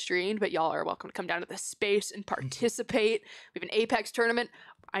going to be streamed, but y'all are welcome to come down to the space and participate. We have an Apex tournament.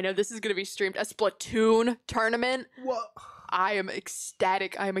 I know this is going to be streamed. A Splatoon tournament. What? I am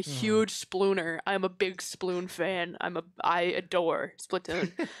ecstatic. I am a huge Splooner. I'm a big Sploon fan. I adore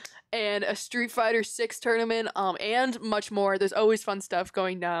Splatoon. And a Street Fighter 6 tournament, and much more. There's always fun stuff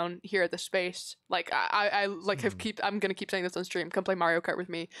going down here at the space. Like I'm gonna keep saying this on stream. Come play Mario Kart with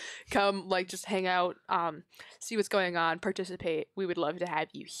me. Come just hang out, see what's going on, participate. We would love to have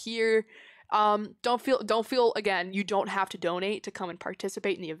you here. Don't feel again, you don't have to donate to come and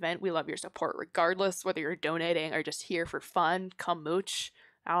participate in the event. We love your support regardless, whether you're donating or just here for fun. Come mooch.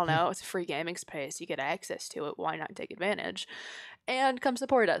 I don't know. It's a free gaming space. You get access to it. Why not take advantage? And come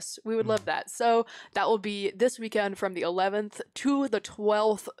support us. We would love that. So that will be this weekend from the 11th to the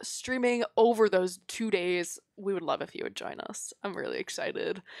 12th, streaming over those 2 days. We would love if you would join us. I'm really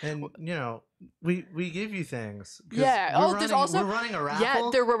excited. And we give you things. Yeah. We're running a raffle. Yeah,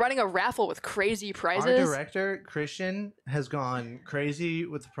 we're running a raffle with crazy prizes. Our director Christian has gone crazy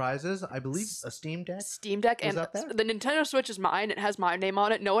with the prizes. I believe a Steam Deck. And the Nintendo Switch is mine. It has my name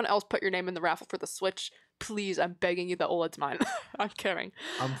on it. No one else put your name in the raffle for the Switch. Please, I'm begging you. The OLED's mine. I'm kidding.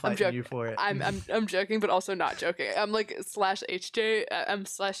 I'm fighting you for it. I'm joking, but also not joking. I'm like /HJ. I'm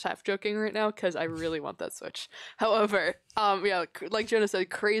 /half joking right now because I really want that Switch. However, like Jonah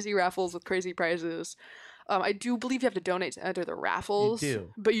said, crazy raffles with crazy prizes. I do believe you have to donate to enter the raffles. You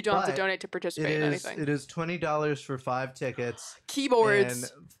do, but you don't have to donate to participate in anything. It is $20 for 5 tickets.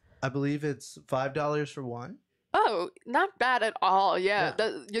 Keyboards. And I believe it's $5 for one. Oh, not bad at all. Yeah.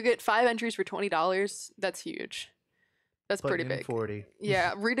 You'll get 5 entries for $20. That's huge. That's pretty big. 40.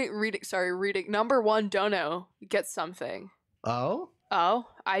 Yeah. Reading. Number 1 dono gets something. Oh?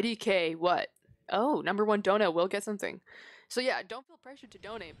 IDK, what? Oh, number 1 dono will get something. So yeah, don't feel pressured to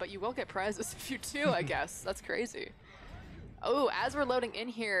donate, but you will get prizes if you do, I guess. That's crazy. Oh, as we're loading in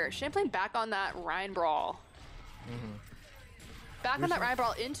here, Champlain back on that Rhine Brawl. Back on that Rhine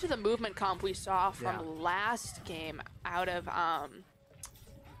Brawl into the movement comp we saw from last game out of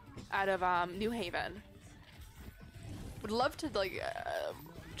New Haven. Would love to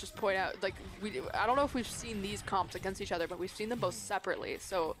just point out I don't know if we've seen these comps against each other, but we've seen them both separately.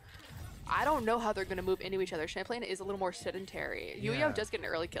 So I don't know how they're going to move into each other. Champlain is a little more sedentary. Yuyo does get an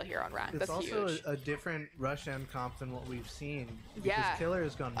early kill here on Rack. That's huge. It's also a different Russian comp than what we've seen. Because Killer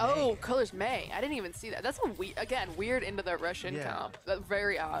has gone May. Oh, Killer's May. I didn't even see that. That's weird into the Russian comp. That's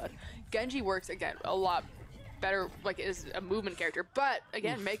very odd. Genji works, again, a lot better, is a movement character. But,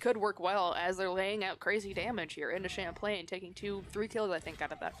 again, May could work well as they're laying out crazy damage here into Champlain, taking 2-3 kills, I think,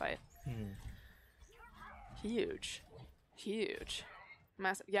 out of that fight. Huge.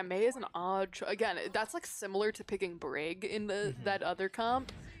 Massive. Yeah, May is an odd again, that's similar to picking Brig in that other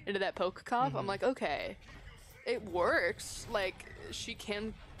comp, into that poke comp. I'm like, okay, it works. She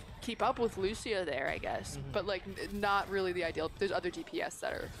can keep up with Lucia there, I guess, but not really the ideal. There's other DPS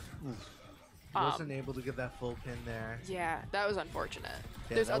that are. Wasn't able to get that full pin there. Yeah, that was unfortunate.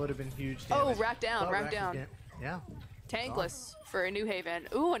 Yeah, that would have been huge damage. Oh, rack down. Yeah. Tankless for a New Haven.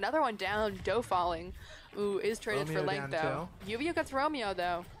 Ooh, another one down. Doe falling. Ooh, is traded Romeo for length though. Yuvio gets Romeo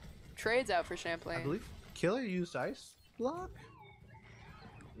though. Trades out for Champlain. I believe Killer used Ice Block?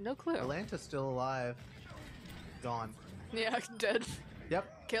 No clue. Atlanta's still alive. Gone. Yeah, dead.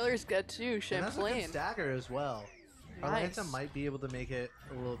 Yep. Killer's good too, Champlain. And that's a good stagger as well. Nice. Atlanta might be able to make it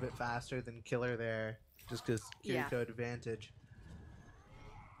a little bit faster than Killer there, just because Kiriko advantage.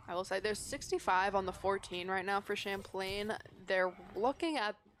 I will say there's 65 on the 14 right now for Champlain. They're looking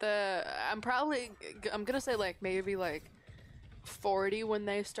at I'm gonna say maybe 40 when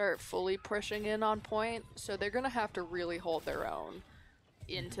they start fully pushing in on point. So they're gonna have to really hold their own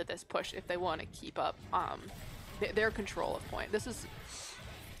into this push if they want to keep up their control of point. That's a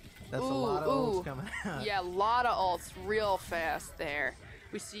lot of ults coming out. Yeah, a lot of ults real fast there.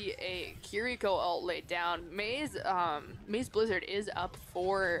 We see a Kiriko ult laid down. May's Blizzard is up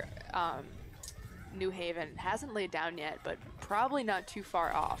for New Haven. Hasn't laid down yet, but probably not too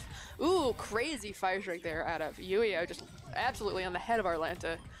far off. Ooh, crazy fire strike there out of Yuio, just absolutely on the head of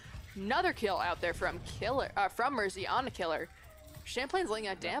Arlanta. Another kill out there from Mercy on the Killer. Champlain's laying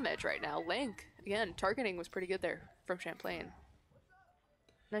out damage right now. Link, again, targeting was pretty good there from Champlain.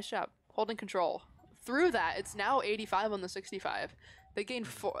 Nice job. Holding control. Through that, it's now 85 on the 65. They gained,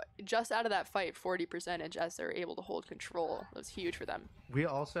 just out of that fight, 40% as they're able to hold control. That was huge for them. We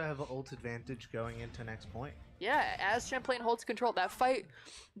also have an ult advantage going into next point. Yeah, as Champlain holds control. That fight,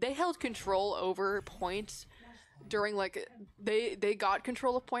 they held control over point during, like, they got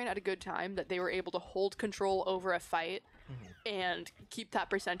control of point at a good time, that they were able to hold control over a fight and keep that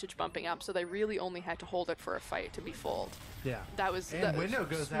percentage bumping up. So they really only had to hold it for a fight to be full. Yeah. That was and window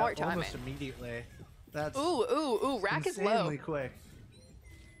goes smart out timing. almost immediately. That's ooh, Rack is low. insanely quick.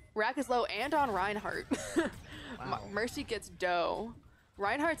 Rack is low and on Reinhardt. Wow. Mercy gets Doe.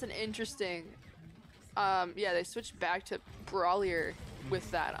 Reinhardt's an interesting... yeah, they switched back to Brawlier with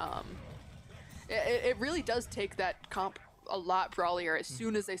that... It really does take that comp a lot Brawlier as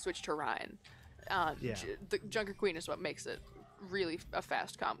soon as they switch to Rein. Yeah. The Junker Queen is what makes it really a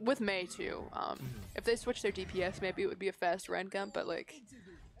fast comp. With Mei, too. If they switch their DPS, maybe it would be a fast Rein comp, but, like,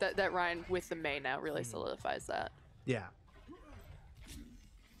 that Rein with the Mei now really solidifies that. Yeah.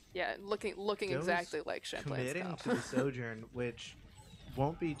 Yeah, looking exactly like Champlain's committing comp. to the Sojourn, which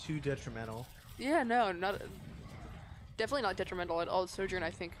won't be too detrimental. Yeah, no, definitely not detrimental at all. Sojourn,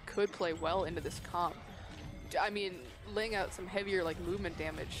 I think, could play well into this comp. I mean, laying out some heavier, like, movement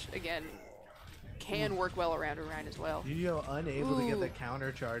damage, again, can work well around Orion as well. Yuyo unable to get the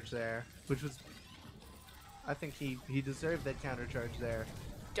counter charge there, which was... I think he deserved that counter charge there.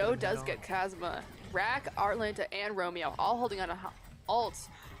 Doe does get Kazuma. Rack, Arlanta, and Romeo all holding on to ults.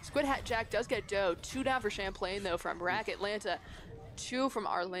 Squid Hat Jack does get Doe. 2 down for Champlain, though, from Rack, Atlanta. 2 from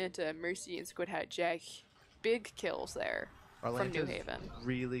Arlanta, Mercy, and Squid Hat Jack. Big kills there from New Haven.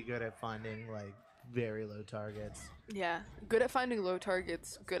 Really good at finding, like, very low targets. Yeah, good at finding low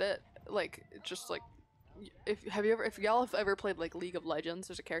targets. Good at, like, just, like, if y'all have ever played, like, League of Legends,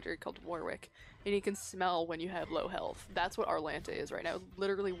 there's a character called Warwick, and he can smell when you have low health. That's what Arlanta is right now.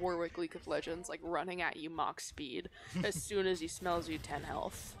 Literally Warwick, League of Legends, like, running at you Mach speed as soon as he smells you 10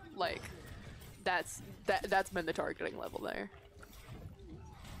 health. Like, that's been the targeting level there.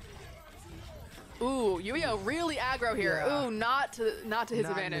 Ooh, Yuio really aggro here. Yeah. Ooh, not to his Not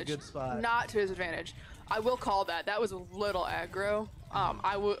advantage. in a good spot. Not to his advantage. I will call that. That was a little aggro.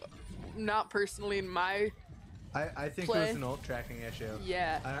 I would not personally in my I think play. it was an ult tracking issue.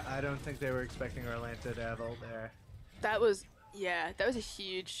 Yeah. I don't think they were expecting Arlanta to have ult there. That was a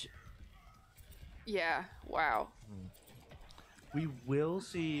huge. Yeah. Wow. We will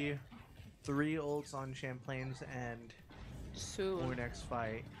see 3 ults on Champlain's end Soon. for next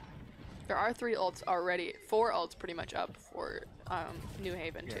fight. There are 3 ults already. 4 ults pretty much up for New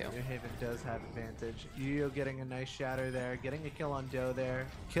Haven too. New Haven does have advantage. Yuyo getting a nice shatter there, getting a kill on Doe there.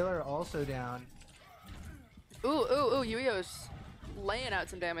 Killer also down. Ooh, Yuyo's laying out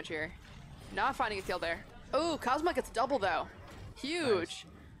some damage here. Not finding a kill there. Ooh, Cosmo gets double though. Huge. Nice.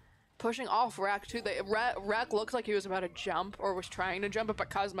 Pushing off Rack too. Rack looked like he was about to jump or was trying to jump, but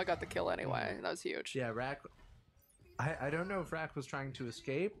Cosmo got the kill anyway. That was huge. Yeah, Rack. I don't know if Rack was trying to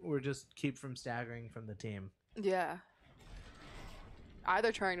escape or just keep from staggering from the team. Yeah.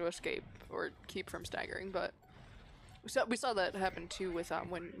 Either trying to escape or keep from staggering, but we saw that happen too with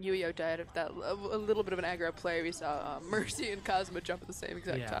when Yuyo died of that a little bit of an aggro play. We saw Mercy and Cosmo jump at the same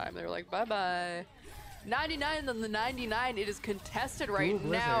exact time. They were like, bye bye. 99 on the 99. It is contested right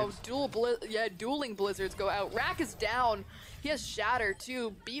now. Dueling blizzards go out. Rack is down. He has Shatter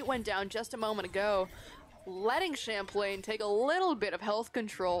too. Beat went down just a moment ago, letting Champlain take a little bit of health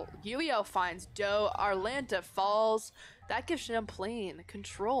control. Yuyo finds Doe. Arlanta falls. That gives Champlain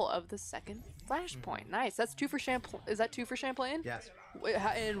control of the second flashpoint. Nice. That's 2 for Champlain. Is that 2 for Champlain? Yes.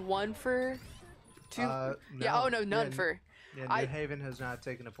 And 1 for 2? No. Yeah. Oh no, none for. Yeah, New Haven has not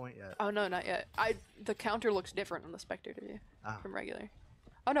taken a point yet. Oh no, not yet. The counter looks different on the spectator view from regular.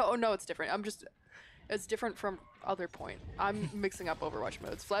 Oh no, it's different. It's different from other point. I'm mixing up Overwatch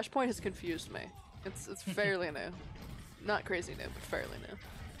modes. Flashpoint has confused me. It's fairly new. Not crazy new, but fairly new.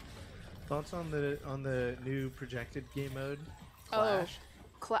 Thoughts on the new projected game mode? Clash?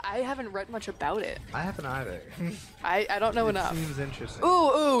 I haven't read much about it. I haven't either. I don't know enough. Seems interesting.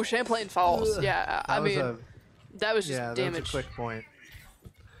 Ooh, Champlain falls. Yeah, I mean, that was just damage. Yeah, that was a quick point.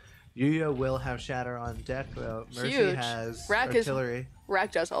 Yuyo will have Shatter on deck, though. Mercy Huge. has Rack artillery.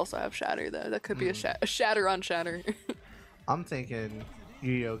 Rack does also have Shatter, though. That could be a Shatter on Shatter. I'm thinking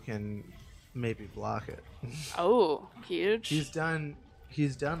Yu-Yo can maybe block it. Oh, huge. He's done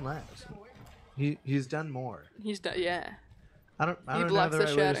less. He's done more. He's done. Yeah. I don't know the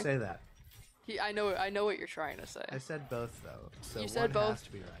right way to say that. I know what you're trying to say. I said both though. So you said both. Has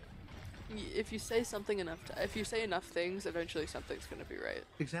to be right. If you say something enough, if you say enough things, eventually something's gonna be right.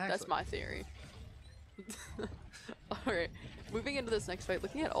 Exactly. That's my theory. All right, moving into this next fight.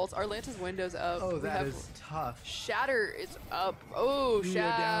 Looking at ults, our Lance's window's up. Oh, that is tough. Shatter is up. Oh,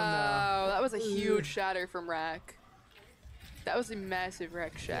 Shatter! That was a huge Shatter from Rack. That was a massive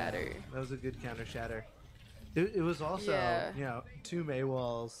Rack Shatter. Yeah, that was a good counter Shatter. It was also, you know, 2 May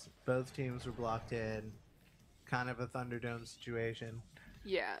walls. Both teams were blocked in. Kind of a Thunderdome situation.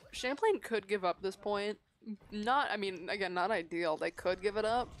 Yeah, Champlain could give up this point. I mean, again, not ideal. They could give it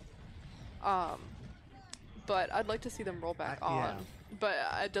up. But I'd like to see them roll back on. Yeah. But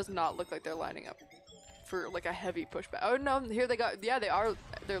it does not look like they're lining up for like a heavy pushback. Oh no, here they got. Yeah, they are.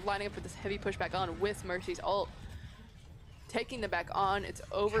 They're lining up for this heavy pushback on with Mercy's ult. Taking them back on. It's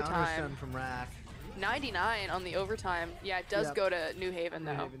overtime. Counterstun from Rack. 99 on the overtime. Yeah, it does go to New Haven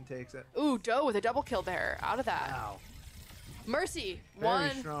though. New Haven takes it. Ooh, Doe with a double kill there. Out of that. Wow. Mercy, Very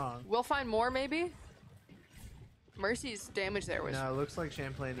strong. We'll find more maybe. Mercy's damage there was. No, it looks like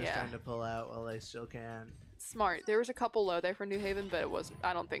Champlain is trying to pull out while they still can. Smart. There was a couple low there for New Haven, but it was,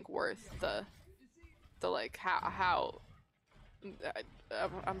 I don't think, worth the like how.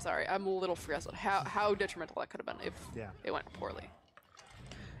 I'm sorry, I'm a little frazzled. How detrimental that could have been if it went poorly.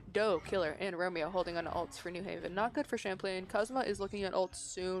 Doe, Killer, and Romeo holding on to ults for New Haven. Not good for Champlain. Cosma is looking at ults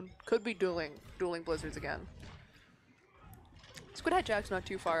soon. Could be dueling Blizzards again. Squidhead Jack's not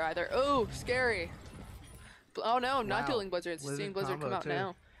too far either. Oh, scary. Oh no, not dueling Blizzards. Seeing Blizzard come out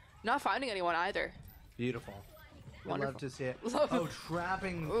now. Not finding anyone either. Beautiful. Wonderful. Love to see it. Oh,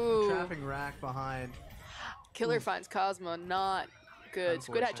 trapping Rack behind. Killer finds Cosmo. Not good.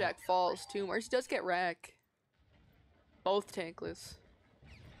 Squidhead Jack falls too. Mercy does get Rack. Both tankless.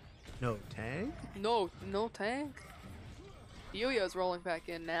 No tank? No tank. Yu-Yo's rolling back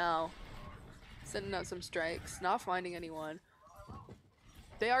in now. Sending out some strikes. Not finding anyone.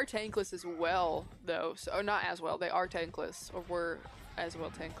 They are tankless as well, though. So, or not as well. They are tankless. Or were as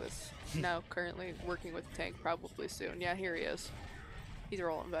well tankless. Now currently working with tank probably soon. Yeah, here he is. He's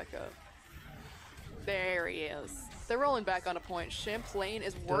rolling back up. There he is. They're rolling back on a point. Champlain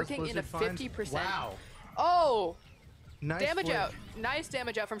is working in a 50%. Wow. Oh! Nice damage flip. out. Nice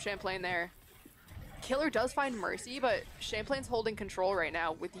damage out from Champlain there. Killer does find Mercy, but Champlain's holding control right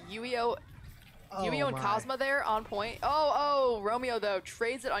now with Yu-Yo and Cosma there on point. Oh, Romeo though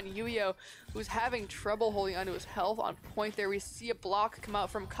trades it on Yu-Yo, who's having trouble holding onto his health on point there. We see a block come out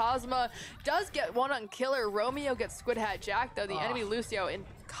from Cosma. Does get one on Killer. Romeo gets Squid Hat Jack though. The enemy Lucio and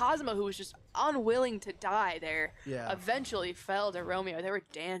Cosma, who was just unwilling to die there, eventually fell to Romeo. They were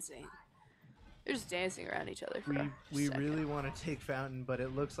dancing. They're just dancing around each other for we really want to take Fountain, but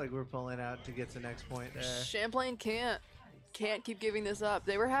it looks like we're pulling out to get to next point there. Champlain can't keep giving this up.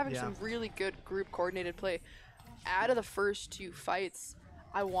 They were having some really good group coordinated play. Out of the first 2 fights,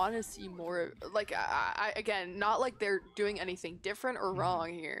 I want to see more. Like, I again, not like they're doing anything different or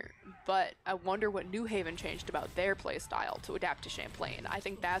wrong here, but I wonder what New Haven changed about their play style to adapt to Champlain. I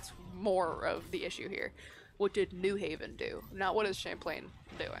think that's more of the issue here. What did New Haven do? Not what is Champlain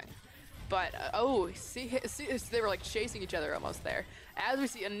doing? But, see, they were like chasing each other almost there. As we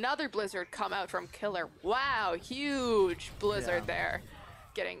see another Blizzard come out from Killer. Wow, huge Blizzard there.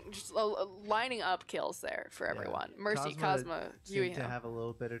 Getting, just lining up kills there for everyone. Mercy, Cosma, seemed to have a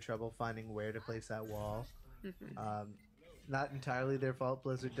little bit of trouble finding where to place that wall. Not entirely their fault.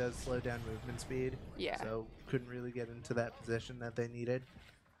 Blizzard does slow down movement speed. Yeah. So couldn't really get into that position that they needed.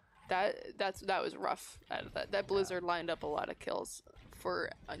 That was rough. That Blizzard lined up a lot of kills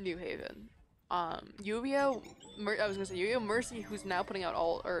for New Haven. Yu-Yo, Mercy, who's now putting out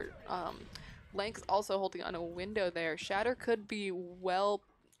all, Lank's also holding on a window there. Shatter could be well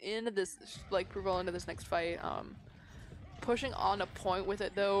into this, like, well into this next fight. Pushing on a point with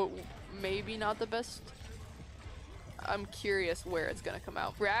it though, maybe not the best. I'm curious where it's gonna come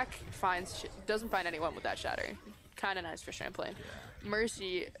out. Rack doesn't find anyone with that Shatter. Kind of nice for Champlain.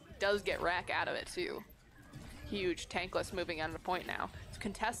 Mercy does get Rack out of it too. Huge tankless moving on to point now. It's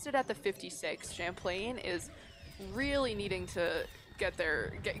contested at the 56. Champlain is really needing to get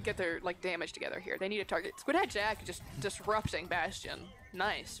their like damage together here. They need a target. Squidhead Jack just disrupting Bastion.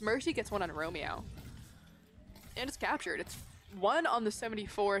 Nice. Mercy gets one on Romeo. And it's captured. It's 1 on the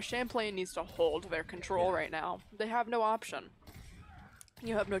 74. Champlain needs to hold their control right now. They have no option.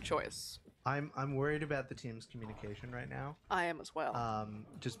 You have no choice. I'm worried about the team's communication right now. I am as well.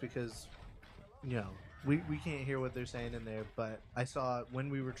 Just because, you know, we can't hear what they're saying in there, but I saw when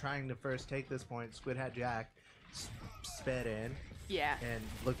we were trying to first take this point, Squid Hat Jack sped in. Yeah. And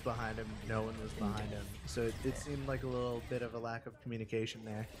looked behind him. No one was behind him. So it seemed like a little bit of a lack of communication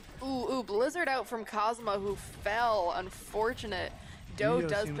there. Ooh, Blizzard out from Cosmo, who fell. Unfortunate. Doe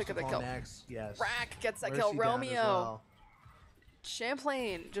does pick up the kill. Next. Yes. Rack gets that Mercy kill. down Romeo. as well.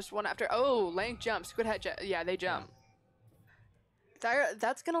 Champlain just one after. Oh, Lank jumps. Squid Hat yeah, they jump. Yeah.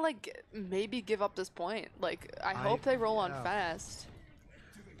 That's gonna like maybe give up this point. Like I hope they roll on fast.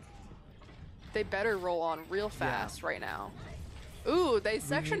 They better roll on real fast right now. Ooh, they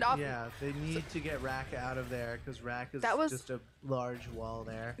sectioned off. Yeah, they need to get Rack out of there because Rack is just a large wall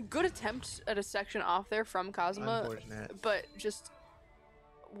there. Good attempt at a section off there from Cosmo, unfortunate, but just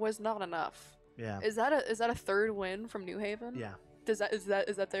was not enough. Yeah. Is that a third win from New Haven? Yeah. Is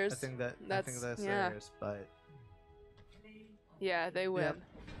that theirs? I think that's theirs, but yeah, they win. Yep.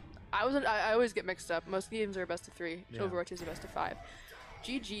 I always get mixed up. Most games are best of 3. Yeah. Overwatch is a best of 5.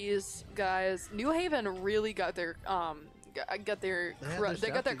 GG's, guys. New Haven really got their they got their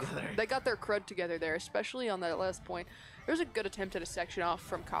crud together there, especially on that last point. There was a good attempt at a section off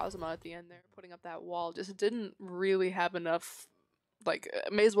from Cosmo at the end there, putting up that wall. Just didn't really have enough. Like,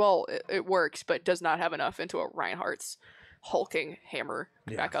 may as well it works, but does not have enough into a Reinhardt's hulking hammer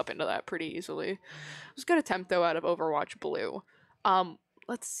back up into that pretty easily. It was a good attempt though out of Overwatch Blue.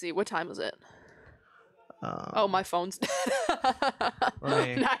 Let's see, what time is it? Oh, my phone's dead.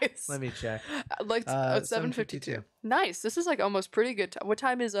 Nice. Let me check. Like 7:52. Nice. This is like almost pretty good. What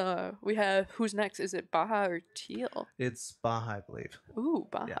time is we have? Who's next? Is it Baja or Teal? It's Baja, I believe. Ooh,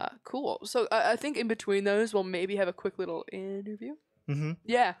 Baja. Yeah. Cool. So I think in between those, we'll maybe have a quick little interview. Mm-hmm.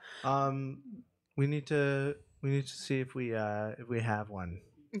 Yeah. We need to see if we have one.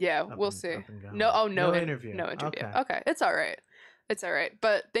 Yeah, we'll see. No interview. No interview. Okay. It's all right. It's all right.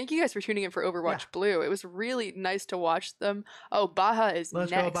 But thank you guys for tuning in for Overwatch Blue. It was really nice to watch them. Oh, Baja is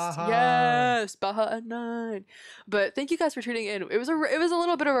Let's next. Go Baja. Yes, Baja at 9. But thank you guys for tuning in. It was a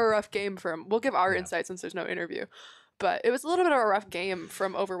little bit of a rough game from. We'll give our insight since there's no interview. But it was a little bit of a rough game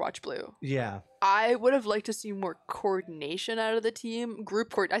from Overwatch Blue. Yeah. I would have liked to see more coordination out of the team.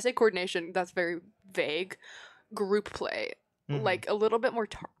 I say coordination, that's very vague. Group play. Mm-hmm. Like a little bit more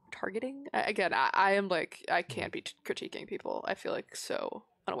targeting. Again, I am like, I can't be critiquing people. I feel like so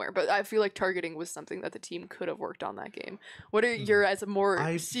unaware. But I feel like targeting was something that the team could have worked on that game. What are your, as a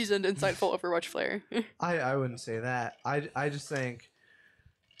more seasoned, insightful Overwatch player? I wouldn't say that. I just think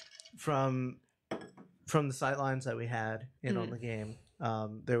from the sightlines that we had on the game,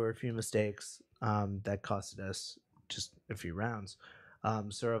 there were a few mistakes that costed us just a few rounds.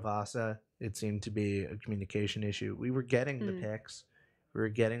 Suravasa, it seemed to be a communication issue. We were getting the picks. We were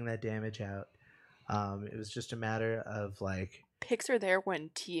getting that damage out. It was just a matter of like picks are there when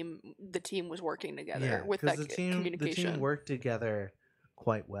the team was working together with that communication. The team worked together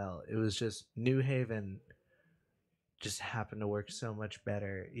quite well. It was just New Haven just happened to work so much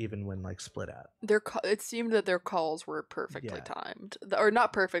better even when like split up. It seemed that their calls were perfectly timed, or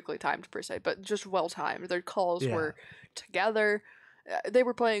not perfectly timed per se, but just well timed. Their calls were together. They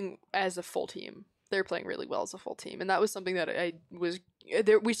were playing as a full team. They were playing really well as a full team, and that was something that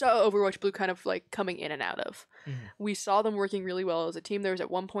we saw Overwatch Blue kind of like coming in and out of. Mm-hmm. We saw them working really well as a team. There was at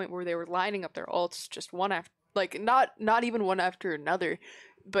one point where they were lining up their ults just one after, like not even one after another,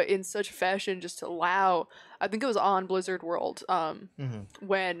 but in such fashion just to allow. I think it was on Blizzard World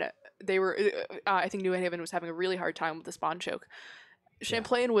when they were. I think New Haven was having a really hard time with the spawn choke.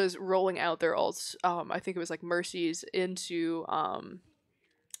 Champlain was rolling out their ults. I think it was like Mercy's into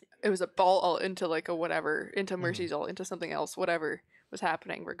it was a ball ult into like a whatever, into Mercy's ult, into something else, whatever was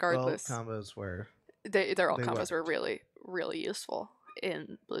happening, regardless. All combos were their ult combos were really, really useful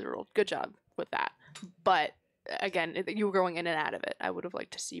in Blizzard World. Good job with that. But again, you were going in and out of it. I would have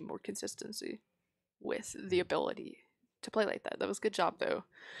liked to see more consistency with the ability to play like that. That was a good job though.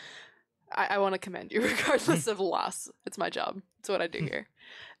 I want to commend you regardless of loss. It's my job. It's what I do here.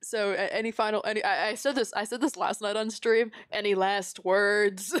 So I said this last night on stream. Any last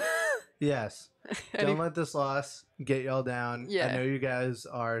words? Yes. Don't let this loss get y'all down. Yeah. I know you guys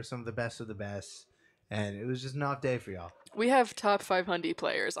are some of the best, and it was just an off day for y'all. We have top 500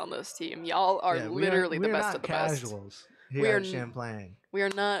 players on this team. Y'all are literally the best of the best. Casuals. We are Champlain. We are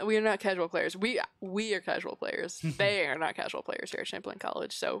not casual players. We are casual players. They are not casual players here at Champlain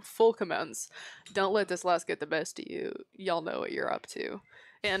College. So full commends. Don't let this loss get the best of you. Y'all know what you're up to.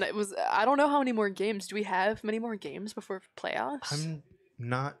 And I don't know how many more games. Do we have many more games before playoffs? I'm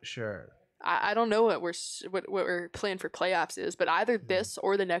not sure. I don't know what we're planning for playoffs is, but either this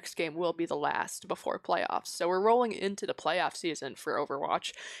or the next game will be the last before playoffs. So we're rolling into the playoff season for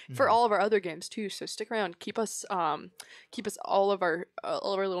Overwatch, for all of our other games too. So stick around, keep us all of our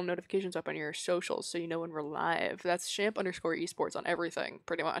little notifications up on your socials so you know when we're live. That's champ_esports on everything,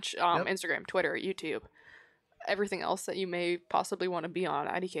 pretty much. Yep. Instagram, Twitter, YouTube, everything else that you may possibly want to be on,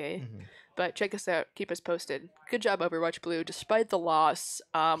 IDK. But check us out, keep us posted. Good job, Overwatch Blue, despite the loss.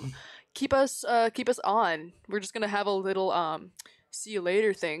 Keep us on. We're just gonna have a little see you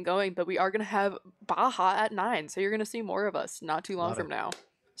later thing going, but we are gonna have BAJA at 9, so you're gonna see more of us not too long from now.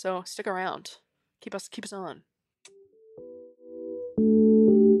 So stick around. Keep us on.